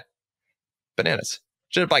 Yeah, bananas.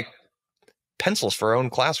 Should have buy pencils for our own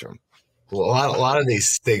classroom. Well, a lot of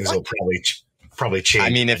these things will probably change. I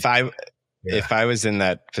mean, if I was in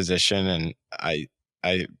that position and I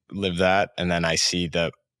live that, and then I see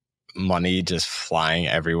the money just flying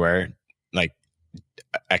everywhere, like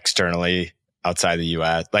externally outside the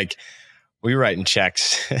U.S., like we writing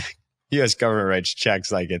checks. U.S. government writes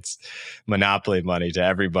checks like it's monopoly money to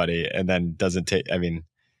everybody, and then doesn't take. I mean,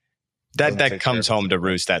 that comes home to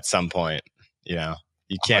roost at some point. You know,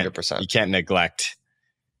 you can't 100%. You can't neglect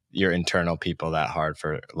your internal people that hard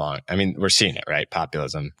for long. I mean, we're seeing it, right?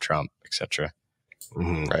 Populism, Trump, etc.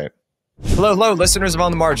 Right. Hello, listeners of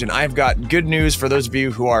On the Margin. I've got good news for those of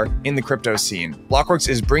you who are in the crypto scene. Blockworks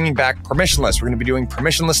is bringing back Permissionless. We're going to be doing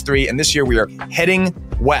Permissionless 3, and this year we are heading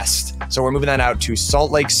west. So we're moving that out to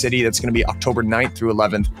Salt Lake City. That's going to be October 9th through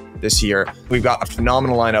 11th this year. We've got a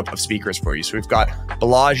phenomenal lineup of speakers for you. So we've got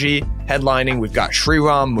Balaji headlining. We've got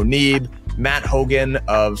Sriram Munib, Matt Hogan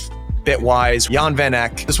of Bitwise, Jan Van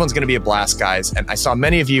Eck. This one's going to be a blast, guys. And I saw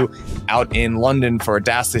many of you out in London for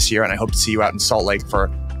DAS this year, and I hope to see you out in Salt Lake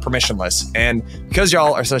for Permissionless. And because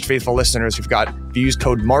y'all are such faithful listeners, we've got, if you use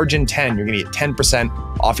code MARGIN10, you're going to get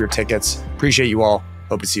 10% off your tickets. Appreciate you all.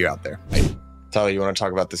 Hope to see you out there. Tyler, you want to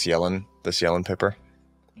talk about this Yellen paper?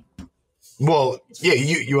 Well, yeah,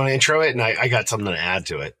 you want to intro it, and I got something to add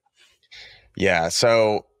to it. Yeah.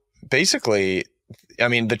 So basically, I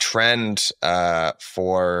mean, the trend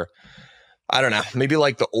for, I don't know, maybe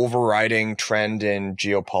like the overriding trend in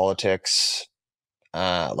geopolitics,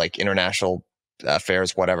 like international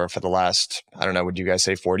affairs, whatever, for the last, I don't know, would you guys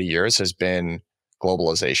say 40 years has been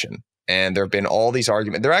globalization. And there have been all these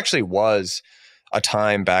arguments. There actually was a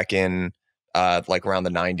time back in like around the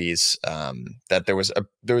 90s that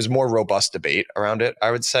there was more robust debate around it, I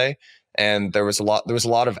would say. And there was a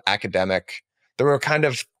lot of academic, there were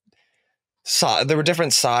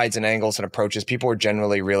different sides and angles and approaches. People were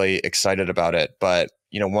generally really excited about it. But,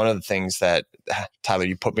 you know, one of the things that, Tyler,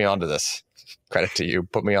 you put me onto this, credit to you,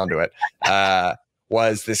 put me onto it,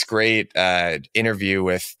 was this great interview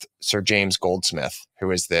with Sir James Goldsmith,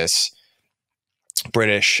 who is this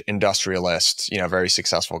British industrialist, you know, very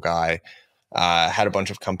successful guy, had a bunch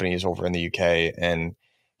of companies over in the UK. And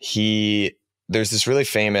there's this really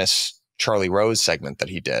famous Charlie Rose segment that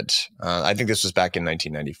he did. I think this was back in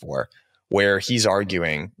 1994, where he's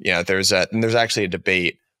arguing, you know, there's actually a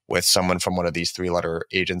debate with someone from one of these 3-letter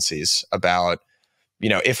agencies about, you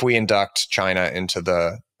know, if we induct China into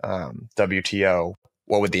the WTO,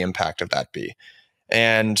 what would the impact of that be?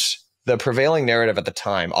 And the prevailing narrative at the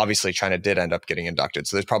time, obviously China did end up getting inducted.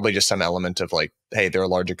 So there's probably just some element of like, hey, they're a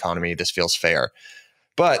large economy, this feels fair.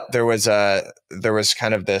 But there's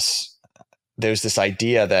this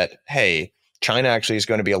idea that, hey, China actually is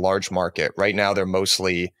going to be a large market. Right now, they're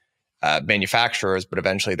mostly manufacturers, but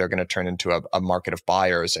eventually they're going to turn into a market of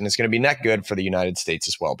buyers. And it's going to be net good for the United States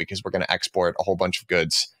as well, because we're going to export a whole bunch of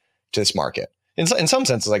goods to this market. In some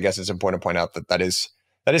senses, I guess it's important to point out that is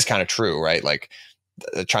kind of true, right? Like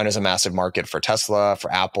China's a massive market for Tesla,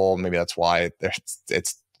 for Apple. Maybe that's why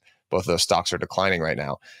it's both of those stocks are declining right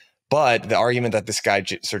now. But the argument that this guy,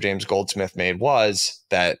 Sir James Goldsmith, made was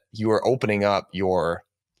that you are opening up your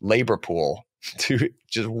labor pool to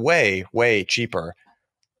just way, way cheaper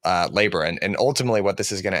labor. And ultimately what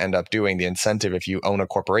this is going to end up doing, the incentive, if you own a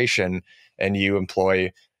corporation and you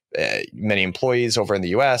employ many employees over in the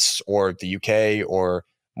US or the UK or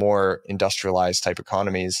more industrialized type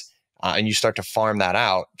economies, and you start to farm that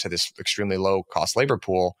out to this extremely low cost labor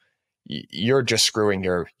pool, you're just screwing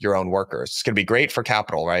your own workers. It's going to be great for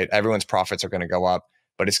capital, right? Everyone's profits are going to go up,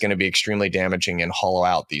 but it's going to be extremely damaging and hollow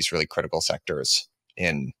out these really critical sectors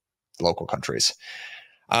in local countries.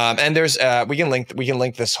 And there's we can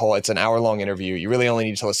link this whole. It's an hour-long interview. You really only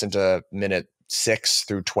need to listen to minute 6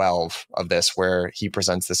 through 12 of this, where he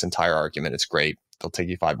presents this entire argument. It's great. It'll take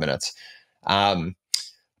you 5 minutes.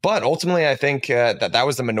 But ultimately, I think that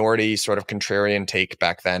was the minority sort of contrarian take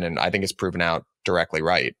back then, and I think it's proven out directly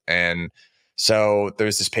right. And so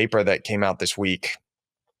there's this paper that came out this week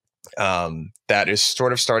that is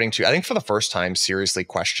sort of starting to, I think for the first time, seriously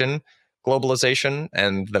question globalization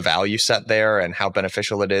and the value set there and how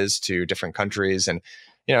beneficial it is to different countries. And,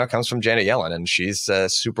 it comes from Janet Yellen, and she's a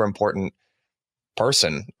super important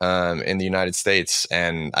person in the United States.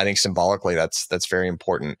 And I think symbolically that's very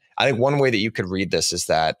important. I think one way that you could read this is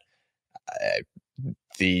that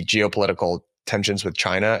the geopolitical tensions with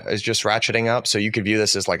China is just ratcheting up. So you could view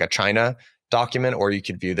this as like a China document, or you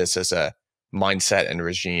could view this as a mindset and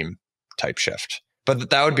regime type shift.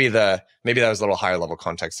 But that would be maybe that was a little higher level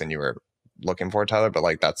context than you were looking for, Tyler, but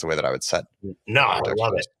like that's the way that I would set. No, I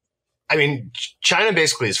love it. I mean, China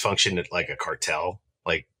basically has functioned like a cartel.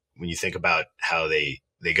 Like when you think about how they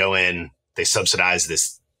go in, they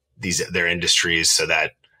subsidize their industries so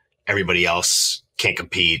that everybody else can't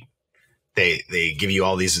compete. They give you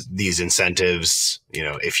all these incentives,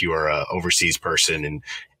 if you are a overseas person, and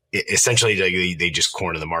essentially they just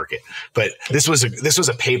corner the market. But this was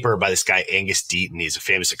a paper by this guy Angus Deaton. He's a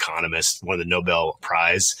famous economist, won the Nobel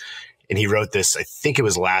Prize. And he wrote this, I think it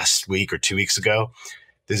was last week or 2 weeks ago.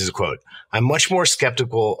 This is a quote. "I'm much more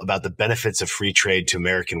skeptical about the benefits of free trade to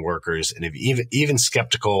American workers, and even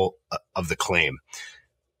skeptical of the claim,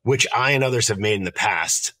 which I and others have made in the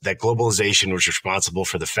past, that globalization was responsible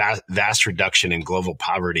for the vast reduction in global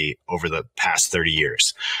poverty over the past 30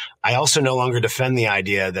 years. I also no longer defend the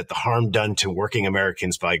idea that the harm done to working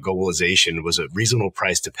Americans by globalization was a reasonable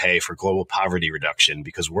price to pay for global poverty reduction,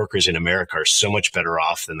 because workers in America are so much better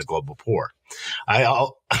off than the global poor. I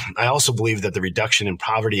also believe that the reduction in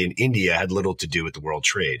poverty in India had little to do with the world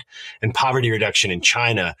trade, and poverty reduction in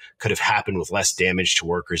China could have happened with less damage to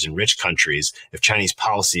workers in rich countries if Chinese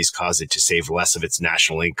policies caused it to save less of its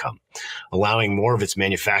national income, allowing more of its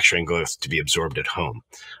manufacturing growth to be absorbed at home.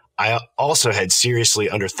 I also had seriously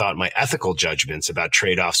underthought my ethical judgments about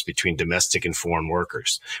trade-offs between domestic and foreign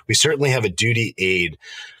workers. We certainly have a duty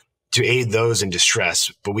to aid those in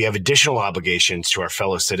distress, but we have additional obligations to our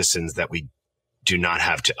fellow citizens that we do not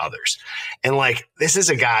have to others." And like, this is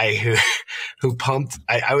a guy who pumped,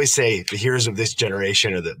 I always say the heroes of this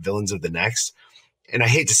generation are the villains of the next. And I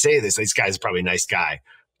hate to say this guy's probably a nice guy,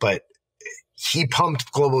 but he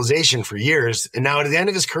pumped globalization for years. And now at the end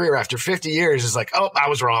of his career, after 50 years, is like, "Oh, I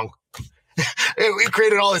was wrong. We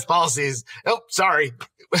created all these policies. Oh, sorry."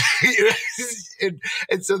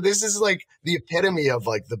 and so this is like the epitome of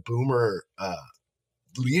like the boomer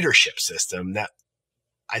leadership system that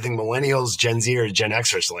I think millennials, Gen Z, or Gen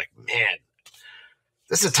Xers are like, man,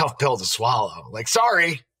 this is a tough pill to swallow. Like,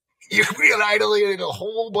 sorry, you annihilated a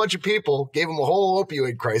whole bunch of people, gave them a whole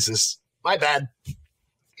opioid crisis. My bad.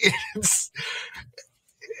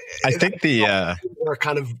 I think they're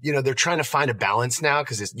kind of, they're trying to find a balance now,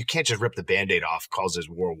 because you can't just rip the Band-Aid off, cause this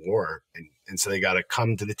world war. And so they got to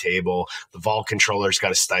come to the table. The vol controllers got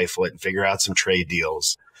to stifle it and figure out some trade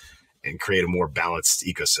deals and create a more balanced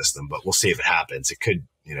ecosystem. But we'll see if it happens. It could,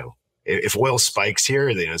 if oil spikes here,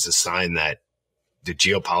 it's a sign that the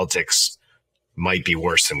geopolitics might be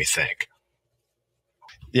worse than we think.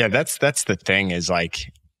 Yeah, that's the thing, is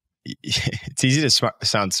like, it's easy to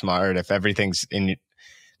sound smart if everything's in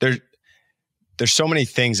there. There's so many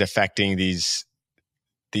things affecting these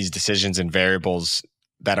decisions and variables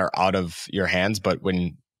that are out of your hands. But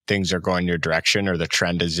when things are going your direction, or the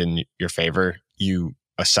trend is in your favor, you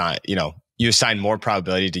assign more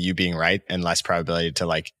probability to you being right and less probability to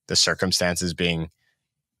like the circumstances being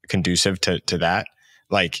conducive to that.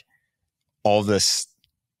 Like all this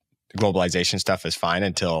globalization stuff is fine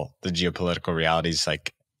until the geopolitical realities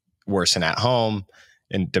like worsen at home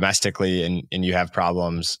and domestically, and you have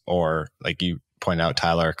problems, or like you point out,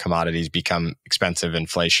 Tyler, commodities become expensive,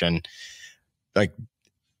 inflation. Like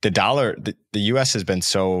the dollar, the US has been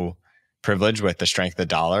so privileged with the strength of the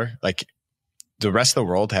dollar. Like the rest of the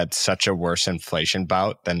world had such a worse inflation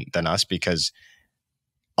bout than us, because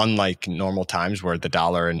unlike normal times where the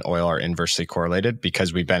dollar and oil are inversely correlated,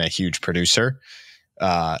 because we've been a huge producer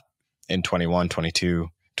in 21, 22,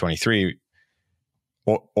 23,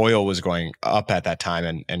 oil was going up at that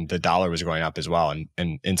time, and the dollar was going up as well,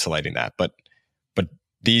 and insulating that. But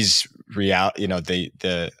these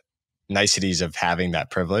the niceties of having that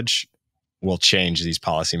privilege will change these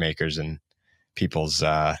policymakers and people's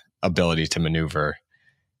ability to maneuver,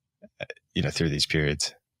 through these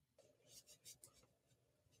periods.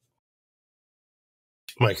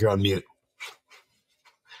 Mike, you're on mute.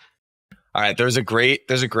 All right. There's a great,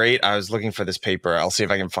 I was looking for this paper. I'll see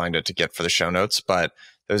if I can find it to get for the show notes, but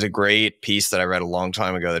there's a great piece that I read a long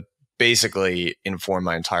time ago that basically informed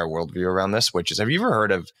my entire worldview around this, which is, have you ever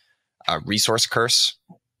heard of resource curse?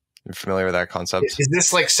 You're familiar with that concept? Is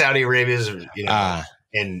this like Saudi Arabia's,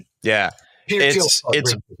 and yeah, it's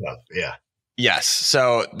yeah. Yes.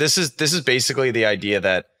 So this is basically the idea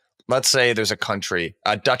that, let's say there's a country,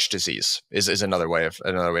 Dutch disease is another way of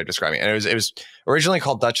describing it. And it was originally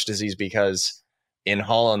called Dutch disease because in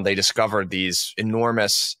Holland they discovered these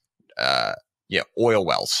enormous oil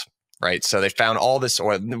wells, right? So they found all this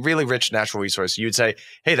oil, really rich natural resource. You'd say,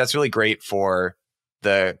 hey, that's really great for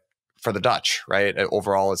the Dutch, right?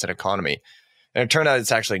 Overall, it's an economy. And it turned out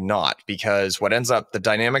it's actually not, because the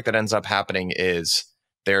dynamic that ends up happening is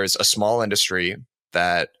there's a small industry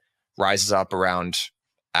that rises up around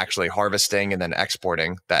actually harvesting and then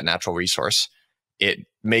exporting that natural resource. It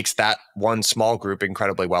makes that one small group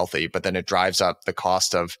incredibly wealthy, but then it drives up the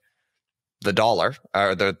cost of the dollar,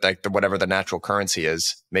 or whatever the natural currency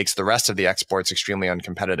is, makes the rest of the exports extremely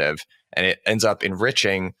uncompetitive, and it ends up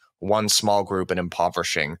enriching one small group and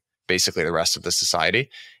impoverishing basically the rest of the society.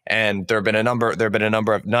 And there have been a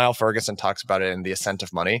number of, Niall Ferguson talks about it in The Ascent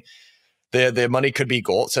of Money. The money could be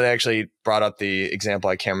gold. So they actually brought up the example,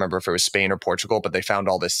 I can't remember if it was Spain or Portugal, but they found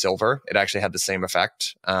all this silver. It actually had the same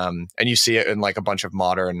effect. And you see it in like a bunch of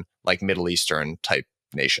modern, like Middle Eastern type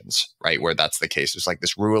nations, right? Where that's the case. There's like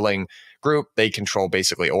this ruling group, they control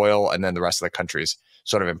basically oil, and then the rest of the country's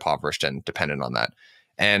sort of impoverished and dependent on that.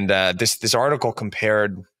 And this article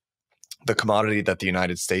compared the commodity that the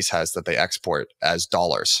United States has that they export as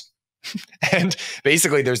dollars. And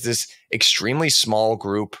basically there's this extremely small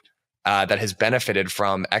group that has benefited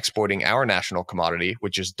from exporting our national commodity,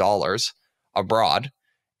 which is dollars, abroad.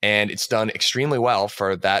 And it's done extremely well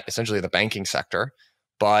for that, essentially the banking sector.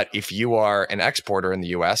 But if you are an exporter in the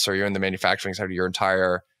US, or you're in the manufacturing sector, your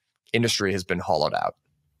entire industry has been hollowed out.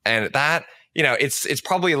 And that, it's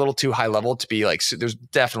probably a little too high level to be like, there's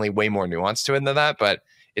definitely way more nuance to it than that, but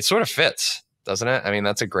it sort of fits, doesn't it? I mean,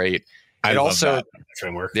 that's a great, I love that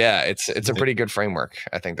framework. Yeah, it's a pretty good framework,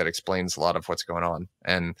 I think, that explains a lot of what's going on.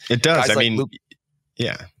 And it does.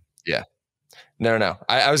 Yeah. No.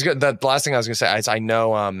 I was good. The last thing I was going to say is I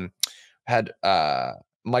know had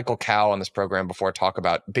Michael Cow on this program before talk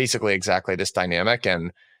about basically exactly this dynamic,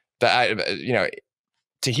 and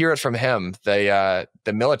to hear it from him, the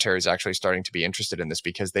military is actually starting to be interested in this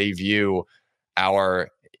because they view our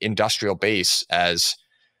industrial base as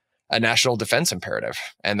a national defense imperative.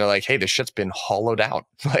 And they're like, hey, this shit's been hollowed out.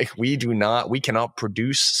 Like we cannot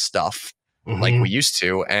produce stuff like we used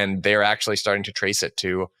to. And they're actually starting to trace it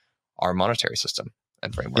to our monetary system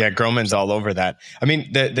and framework. Yeah, Groman's all over that. I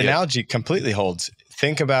mean, the analogy completely holds.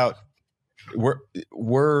 Think about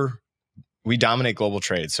we dominate global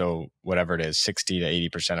trade. So whatever it is, 60 to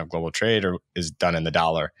 80% of global trade is done in the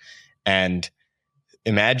dollar. And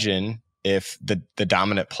imagine if the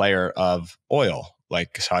dominant player of oil,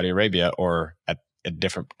 like Saudi Arabia, or at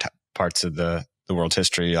different parts of the world's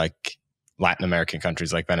history, like Latin American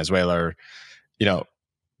countries like Venezuela, or,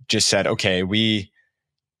 just said, okay, we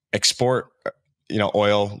export,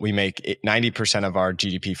 oil, we make 90% of our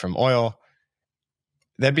GDP from oil.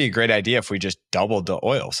 That'd be a great idea if we just doubled the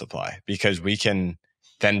oil supply, because we can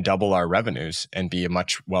then double our revenues and be a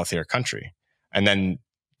much wealthier country. And then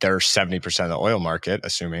there's 70% of the oil market,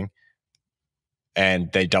 assuming,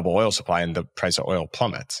 and they double oil supply and the price of oil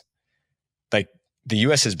plummets. Like the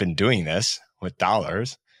US has been doing this with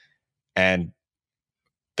dollars, and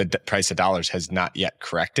the price of dollars has not yet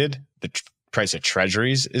corrected. The price of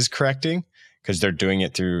treasuries is correcting because they're doing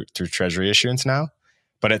it through treasury issuance now.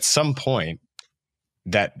 But at some point,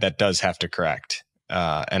 that does have to correct.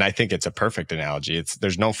 And I think it's a perfect analogy.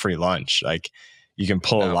 There's no free lunch. Like, You can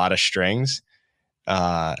pull a lot of strings.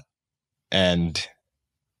 And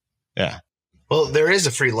yeah. Well, there is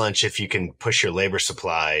a free lunch if you can push your labor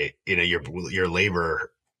supply, your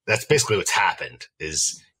labor. That's basically what's happened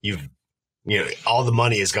is all the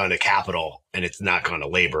money has gone to capital and it's not gone to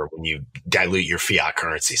labor when you dilute your fiat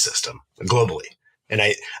currency system globally. And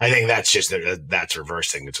I think that's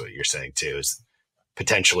reversing. That's what you're saying too, is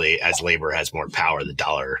potentially as labor has more power, the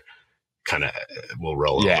dollar kind of will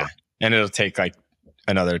roll over. And it'll take like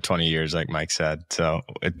another 20 years, like Mike said. So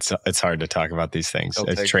it's hard to talk about these things.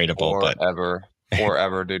 It's tradable,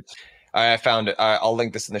 forever, dude. I found it. I'll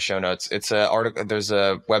link this in the show notes. It's an article. There's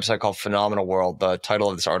a website called Phenomenal World. The title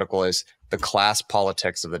of this article is "The Class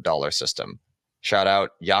Politics of the Dollar System." Shout out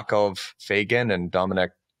Yakov Fagin and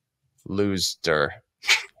Dominic Lusder.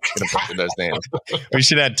 Those names. We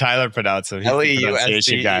should have Tyler pronounce them. He's the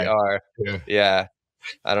pronunciation guy. Yeah.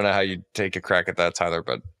 I don't know how you take a crack at that, Tyler,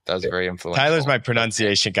 but that was very influential. Tyler's my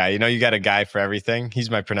pronunciation guy. You got a guy for everything. He's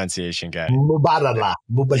my pronunciation guy.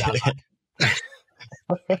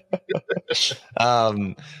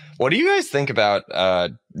 What do you guys think about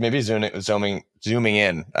maybe zooming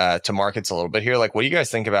in to markets a little bit here? Like, what do you guys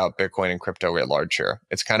think about Bitcoin and crypto at large here?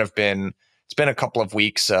 It's been a couple of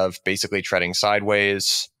weeks of basically treading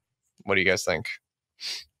sideways. What do you guys think?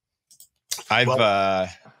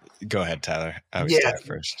 Go ahead, Tyler. I would start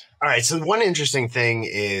first. All right. So one interesting thing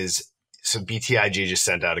is, BTIG just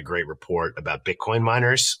sent out a great report about Bitcoin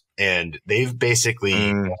miners, and they've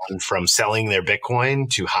basically gone from selling their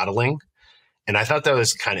Bitcoin to hodling. And I thought that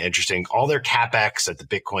was kind of interesting. All their CapEx at the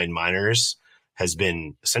Bitcoin miners has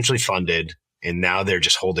been essentially funded, and now they're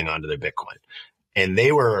just holding on to their Bitcoin. And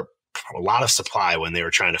they were a lot of supply when they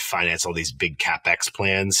were trying to finance all these big CapEx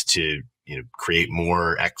plans to, create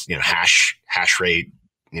more hash rate,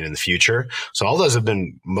 in the future. So all those have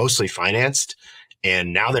been mostly financed,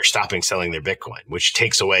 and now they're stopping selling their Bitcoin, which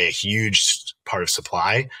takes away a huge part of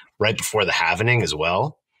supply right before the halvening as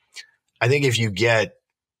well. I think if you get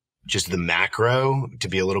just the macro to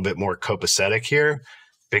be a little bit more copacetic here,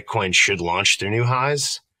 Bitcoin should launch through new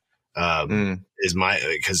highs.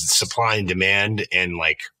 Because supply and demand and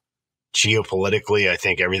like geopolitically, I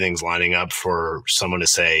think everything's lining up for someone to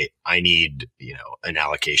say, I need, an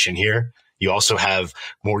allocation here. You also have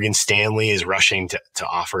Morgan Stanley is rushing to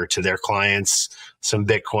offer to their clients some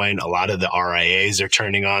Bitcoin. A lot of the RIAs are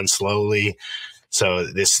turning on slowly. So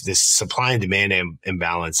this supply and demand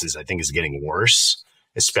imbalance I think is getting worse,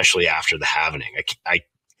 especially after the halvening.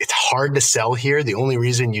 It's hard to sell here. The only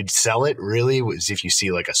reason you'd sell it really was if you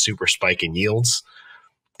see like a super spike in yields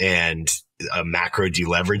and a macro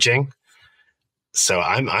deleveraging. So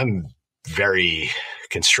I'm very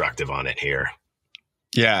constructive on it here.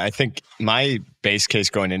 Yeah, I think my base case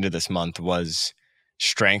going into this month was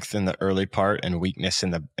strength in the early part and weakness in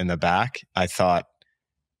the back. I thought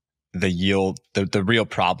the yield, the real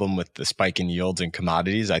problem with the spike in yields and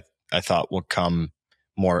commodities, I thought will come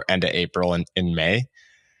more end of April and in May.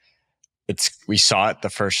 We saw it the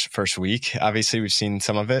first week. Obviously, we've seen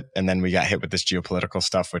some of it, and then we got hit with this geopolitical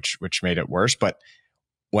stuff, which made it worse. But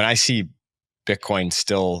when I see Bitcoin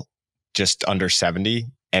still just under 70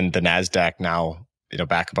 and the NASDAQ now,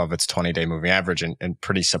 back above its 20-day moving average and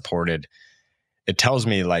pretty supported, it tells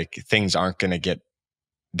me like things aren't going to get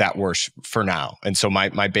that worse for now. And so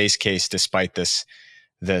my base case, despite this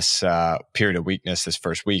period of weakness, this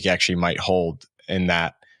first week actually might hold in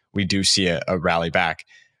that we do see a rally back.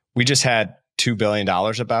 We just had $2 billion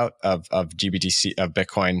of GBTC of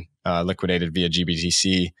Bitcoin liquidated via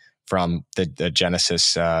GBTC from the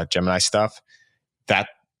Genesis Gemini stuff. That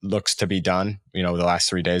looks to be done. The last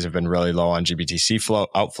 3 days have been really low on GBTC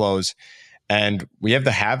outflows, and we have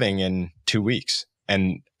the halving in 2 weeks,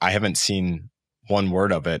 and I haven't seen one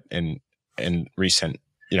word of it in recent,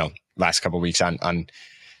 last couple of weeks on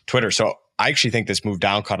Twitter. So I actually think this move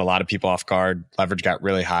down caught a lot of people off guard. Leverage got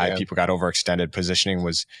really high. Yeah. People got overextended. Positioning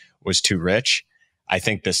was too rich. I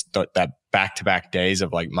think that back-to-back days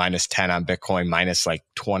of like -10 on Bitcoin, minus like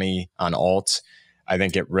 20 on alts, I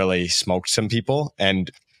think it really smoked some people. And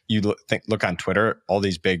you look on Twitter, all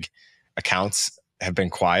these big accounts have been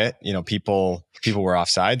quiet. People were off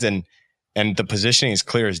sides, and the positioning is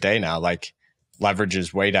clear as day now. Like leverage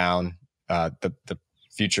is way down. The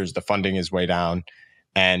futures, the funding is way down,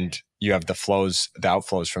 and you have the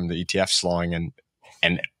outflows from the ETF slowing,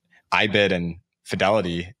 and IBIT and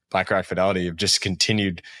Fidelity, BlackRock Fidelity, have just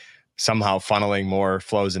continued somehow funneling more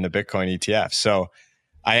flows into Bitcoin ETFs. So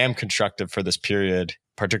I am constructive for this period,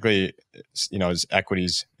 particularly, as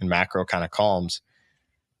equities and macro kind of calms,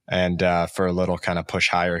 and for a little kind of push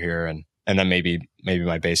higher here. And then maybe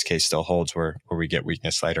my base case still holds where we get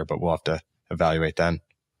weakness later, but we'll have to evaluate then.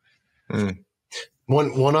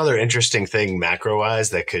 One other interesting thing macro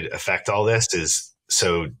wise that could affect all this is,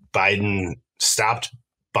 so Biden stopped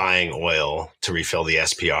buying oil to refill the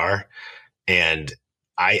SPR. And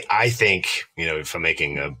I think, if I'm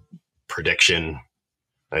making a prediction,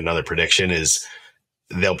 another prediction is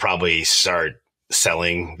they'll probably start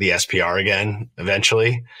selling the SPR again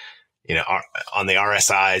eventually. On the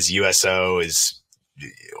RSIs, USO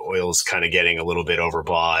oil's kind of getting a little bit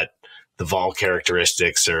overbought. The vol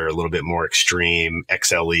characteristics are a little bit more extreme.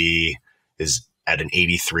 XLE is at an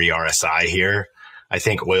 83 RSI here. I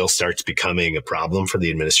think oil starts becoming a problem for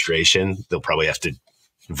the administration. They'll probably have to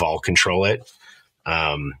vol control it.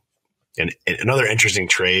 And another interesting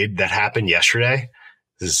trade that happened yesterday,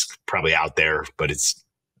 this is probably out there, but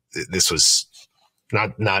this was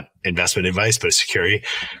not investment advice, but a security.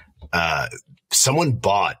 Someone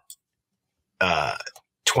bought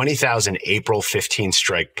 20,000 April 15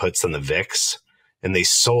 strike puts on the VIX, and they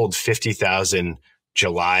sold 50,000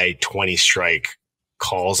 July 20 strike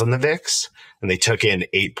calls on the VIX, and they took in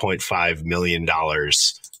 $8.5 million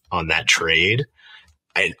on that trade.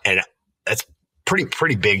 And that's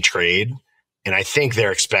pretty big trade. And I think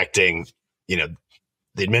they're expecting, the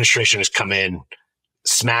administration has come in,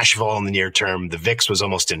 smash vol in the near term. The VIX was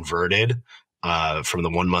almost inverted from the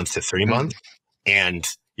 1 month to 3 month. And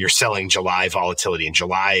you're selling July volatility, and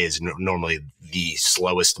July is normally the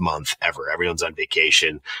slowest month ever. Everyone's on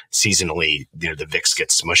vacation. Seasonally, the VIX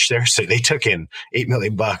gets smushed there. So they took in $8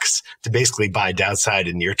 million to basically buy downside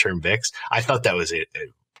in near-term VIX. I thought that was a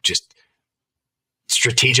just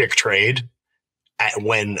strategic trade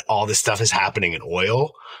when all this stuff is happening in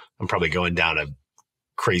oil. I'm probably going down a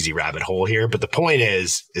crazy rabbit hole here, but the point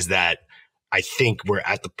is that I think we're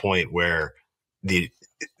at the point where the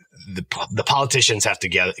politicians have to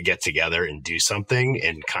get together and do something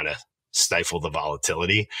and kind of stifle the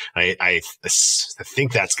volatility. I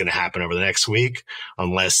think that's going to happen over the next week,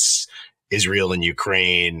 unless Israel and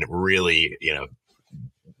Ukraine really,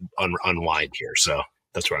 unwind here. So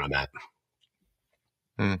that's where I'm at.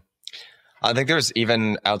 I think there's,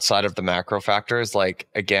 even outside of the macro factors,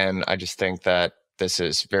 again, I just think that this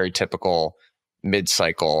is very typical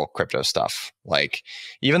mid-cycle crypto stuff.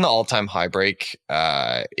 Even the all-time high break,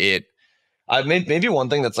 maybe one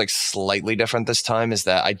thing that's slightly different this time is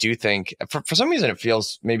that I do think, for some reason, it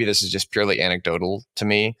feels, maybe this is just purely anecdotal to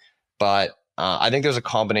me, but I think there's a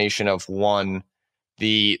combination of, one,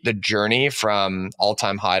 the journey from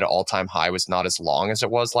all-time high to all-time high was not as long as it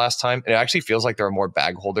was last time. It actually feels like there are more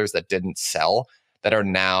bag holders that didn't sell that are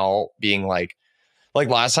now being like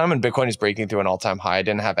last time when Bitcoin is breaking through an all-time high, I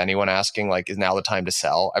didn't have anyone asking is now the time to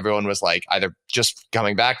sell. Everyone was either just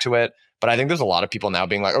coming back to it. But I think there's a lot of people now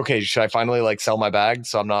being okay, should I finally sell my bag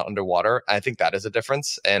so I'm not underwater? I think that is a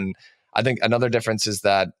difference. And I think another difference is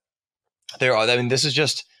that this is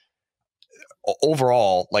just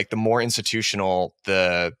overall, the more institutional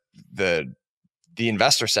the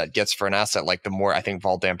investor set gets for an asset, the more I think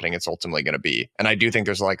vol dampening it's ultimately going to be. And I do think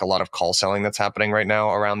there's a lot of call selling that's happening right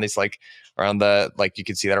now around these, around the, you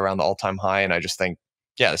can see that around the all-time high. And I just think,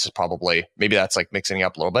 yeah, this is probably, maybe that's mixing it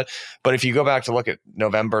up a little bit. But if you go back to look at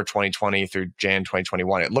November 2020 through Jan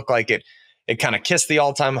 2021, it looked like it kind of kissed the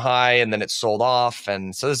all-time high and then it sold off.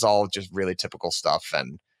 And so this is all just really typical stuff.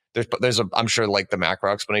 And I'm sure the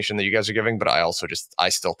macro explanation that you guys are giving, but I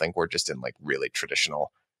still think we're just in really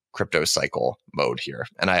traditional crypto cycle mode here.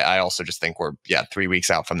 And I also just think we're 3 weeks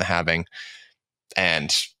out from the halving,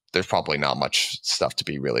 and there's probably not much stuff to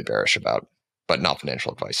be really bearish about, but not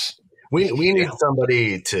financial advice. We need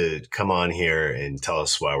somebody to come on here and tell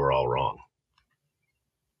us why we're all wrong.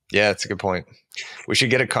 Yeah, that's a good point. We should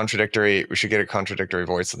get a contradictory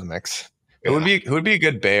voice in the mix. Who would be a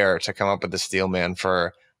good bear to come up with the steel man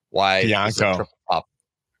for why Bianco.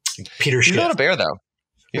 Peter Schiff. He's not a bear though.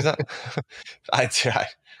 He's not.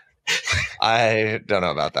 I don't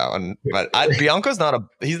know about that one, but Bianco's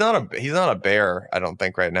he's not a bear. I don't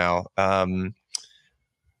think right now.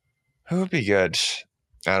 Who would be good?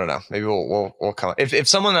 I don't know. Maybe we'll come. If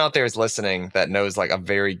someone out there is listening that knows a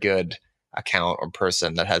very good account or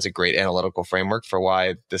person that has a great analytical framework for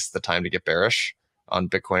why this is the time to get bearish on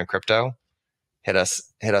Bitcoin and crypto, hit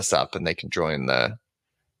us up and they can join the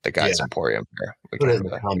guys emporium here. We Put can it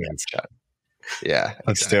in the comments. chat. Yeah,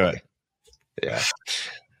 let's do it. Yeah.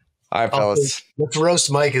 All right, fellas. Let's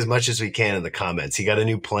roast Mike as much as we can in the comments. He got a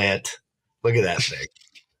new plant. Look at that thing.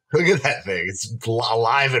 Look at that thing. It's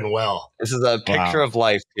alive and well. This is a picture of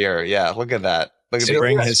life here. Yeah, look at that. Look at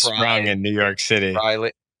Spring has sprung in New York City.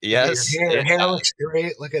 Yes. Your hair looks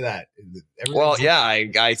great. Look at that. Well, yeah,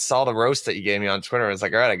 I saw the roast that you gave me on Twitter. I was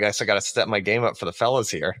like, all right, I guess I got to step my game up for the fellas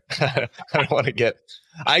here. I don't want to get.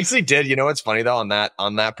 I actually did. You know what's funny though? On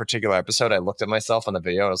that particular episode, I looked at myself on the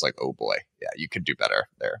video. And I was like, oh boy, yeah, you could do better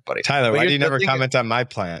there, buddy. Tyler, why do you never comment on my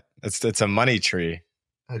plant? It's a money tree.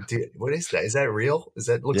 Oh, dude, what is that? Is that real?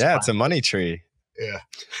 Yeah, it's a money tree. Yeah.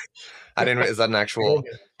 I didn't. Is that an actual?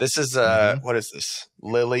 This is what is this?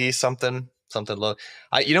 Lily something low.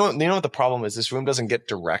 You know what the problem is? This room doesn't get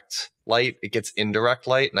direct light; it gets indirect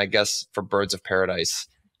light. And I guess for birds of paradise,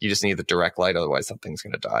 you just need the direct light, otherwise something's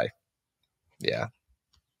going to die. Yeah.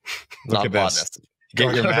 Look at this.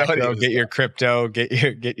 Get your macro, get your crypto,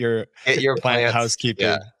 get your plant housekeeping.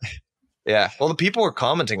 Yeah. Yeah. Well, the people were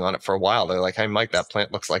commenting on it for a while. They're like, "Hey, Mike, that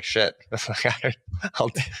plant looks like shit."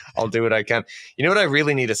 I'll do what I can. You know what I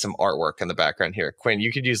really need is some artwork in the background here. Quinn,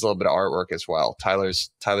 you could use a little bit of artwork as well.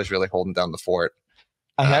 Tyler's really holding down the fort.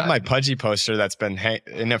 I have my Pudgy poster that's been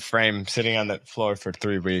in a frame sitting on the floor for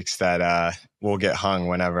 3 weeks that will get hung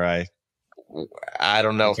whenever I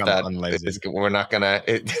don't know if that we're not gonna.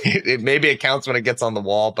 It maybe it counts when it gets on the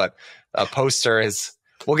wall, but a poster is.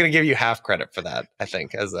 We're gonna give you half credit for that. I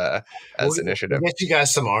think as initiative. We'll get you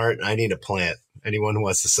guys some art. I need a plant. Anyone who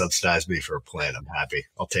wants to subsidize me for a plant, I'm happy.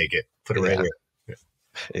 I'll take it. Put it right here.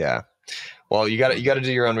 Yeah. Well, you got to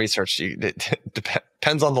do your own research. It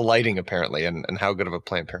depends on the lighting apparently, and how good of a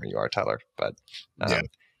plant parent you are, Tyler. But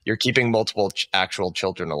you're keeping multiple actual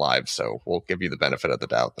children alive, so we'll give you the benefit of the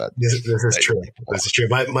doubt that this is true. This is true.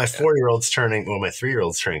 My 4-year-old's turning, my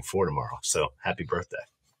 3-year-old's turning 4 tomorrow. So happy birthday!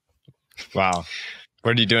 Wow,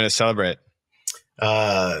 what are you doing to celebrate?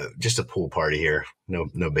 Just a pool party here. No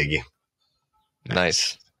biggie.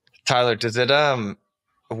 Nice, Tyler. Does it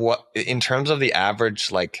what in terms of the average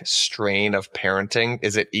like strain of parenting?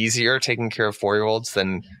 Is it easier taking care of 4-year-olds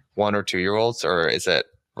than 1 or 2-year-olds, or is it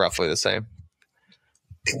roughly the same?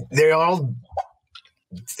 They're all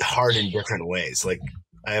hard in different ways. Like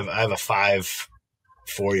I have a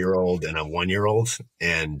 4-year-old and a 1-year-old,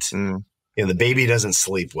 and the baby doesn't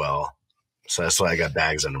sleep well, so that's why I got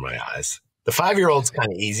bags under my eyes. The 5-year-old's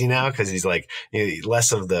kind of easy now because he's like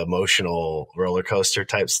less of the emotional roller coaster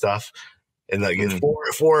type stuff, and like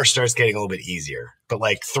 4 starts getting a little bit easier. But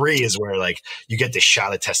like 3 is where like you get this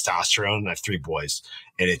shot of testosterone. I have 3 boys,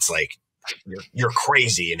 and it's like you're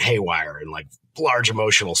crazy and haywire and like large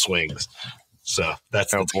emotional swings. So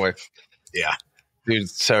that's boy, yeah, dude.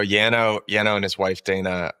 So Yano and his wife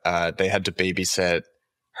Dana, they had to babysit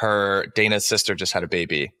Dana's sister just had a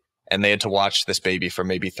baby, and they had to watch this baby for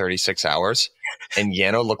maybe 36 hours. And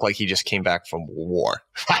Yano looked like he just came back from war.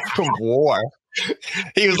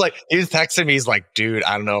 He was texting me. He's like, dude,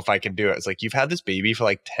 I don't know if I can do it. It's like, you've had this baby for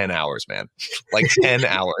like 10 hours, man. Like 10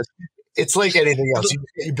 hours. It's like anything else.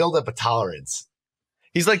 You build up a tolerance.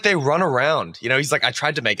 He's like, they run around. He's like, I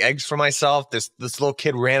tried to make eggs for myself. This little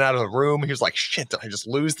kid ran out of the room. He was like, shit, did I just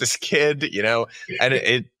lose this kid?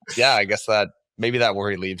 And I guess that maybe that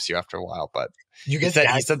worry leaves you after a while. But you get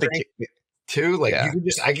that. He said the kid too. Like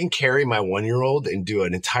I can carry my 1-year-old and do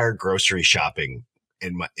an entire grocery shopping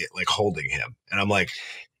in holding him. And I'm like,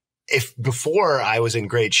 if before I was in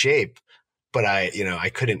great shape, but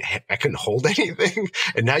I couldn't hold anything.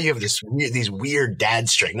 And now you have these weird dad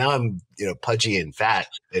strength. Now I'm, pudgy and fat,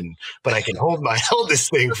 but I can hold this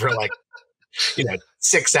thing for like,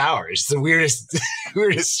 6 hours. It's the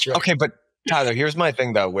weirdest strength. Okay. But Tyler, here's my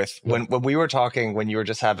thing though, with when we were talking, when you were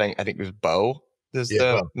just having, I think it was Bo,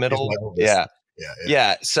 the middle.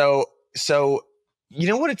 Yeah. So you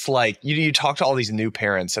know what it's like? You talk to all these new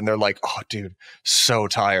parents and they're like, oh, dude, so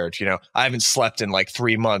tired. I haven't slept in like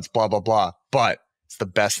 3 months, blah, blah, blah. But it's the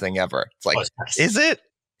best thing ever. It's like, is it?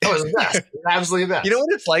 Oh, it's the best. It's absolutely the best. You know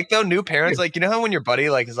what it's like though? New parents, like, how when your buddy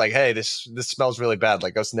like is like, hey, this smells really bad.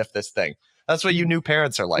 Like, go sniff this thing. That's what you new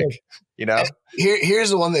parents are like, Here's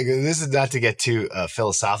the one thing. This is not to get too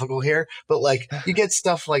philosophical here, but like you get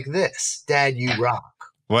stuff like this. Dad, you rock.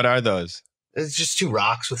 What are those? It's just 2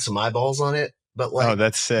 rocks with some eyeballs on it. But like, oh,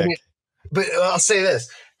 that's sick. But I'll say this: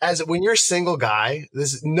 when you're a single guy,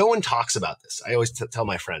 no one talks about this. I always tell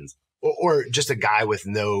my friends, or just a guy with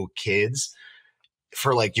no kids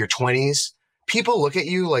for like your 20s. People look at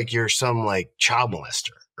you like you're some like child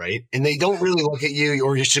molester, right? And they don't really look at you,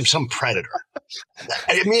 or you're some predator.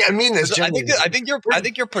 I mean this. I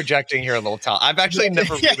think you're projecting here a little. I've actually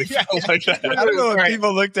never really felt like that. I don't know what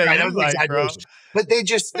people looked at you like, bro. But they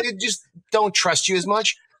just don't trust you as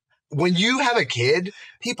much. When you have a kid,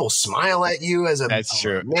 people smile at you as a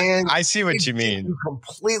true. Man. I see what you mean.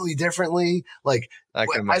 Completely differently. Like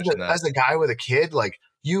as a guy with a kid, like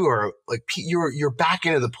you are like you're back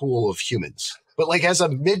into the pool of humans. But like as a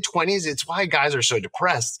mid-20s, it's why guys are so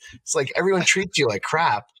depressed. It's like everyone treats you like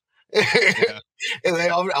crap. Yeah. And they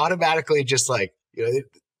automatically just like, you know,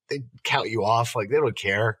 they count you off. Like they don't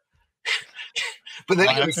care. But then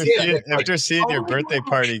after seeing your birthday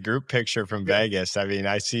party group picture from Vegas, I mean,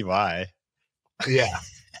 I see why. Yeah.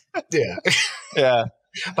 Yeah. Yeah.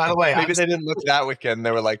 By the way, maybe they didn't look that weekend. They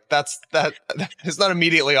were like, that. It's not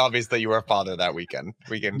immediately obvious that you were a father that weekend.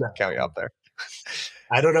 We can count you up there.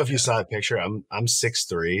 I don't know if you saw the picture. I'm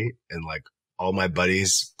 6'3", and like all my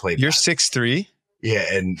buddies played. You're 6'3"? Yeah,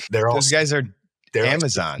 and they're all those guys are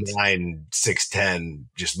Amazons. 6'9", 6'10",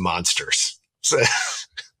 just monsters. So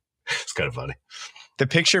it's kind of funny. The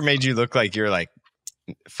picture made you look like you're like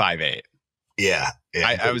 5'8". Yeah.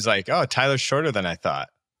 I was like, oh, Tyler's shorter than I thought.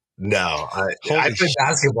 No, I play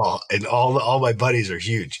basketball, and all my buddies are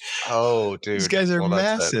huge. Oh, dude, these guys are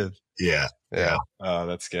massive. Yeah. Oh,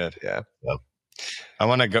 that's good. Yeah. Yep. I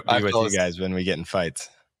want to be with you guys when we get in fights.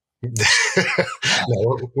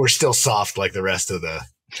 No, we're still soft like the rest of the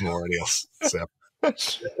millennials. So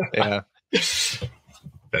yeah.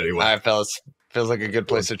 Anyway, all right, fellas. Feels like a good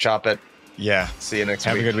place to chop it. Yeah. See you next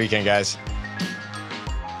week. Have a good weekend, guys.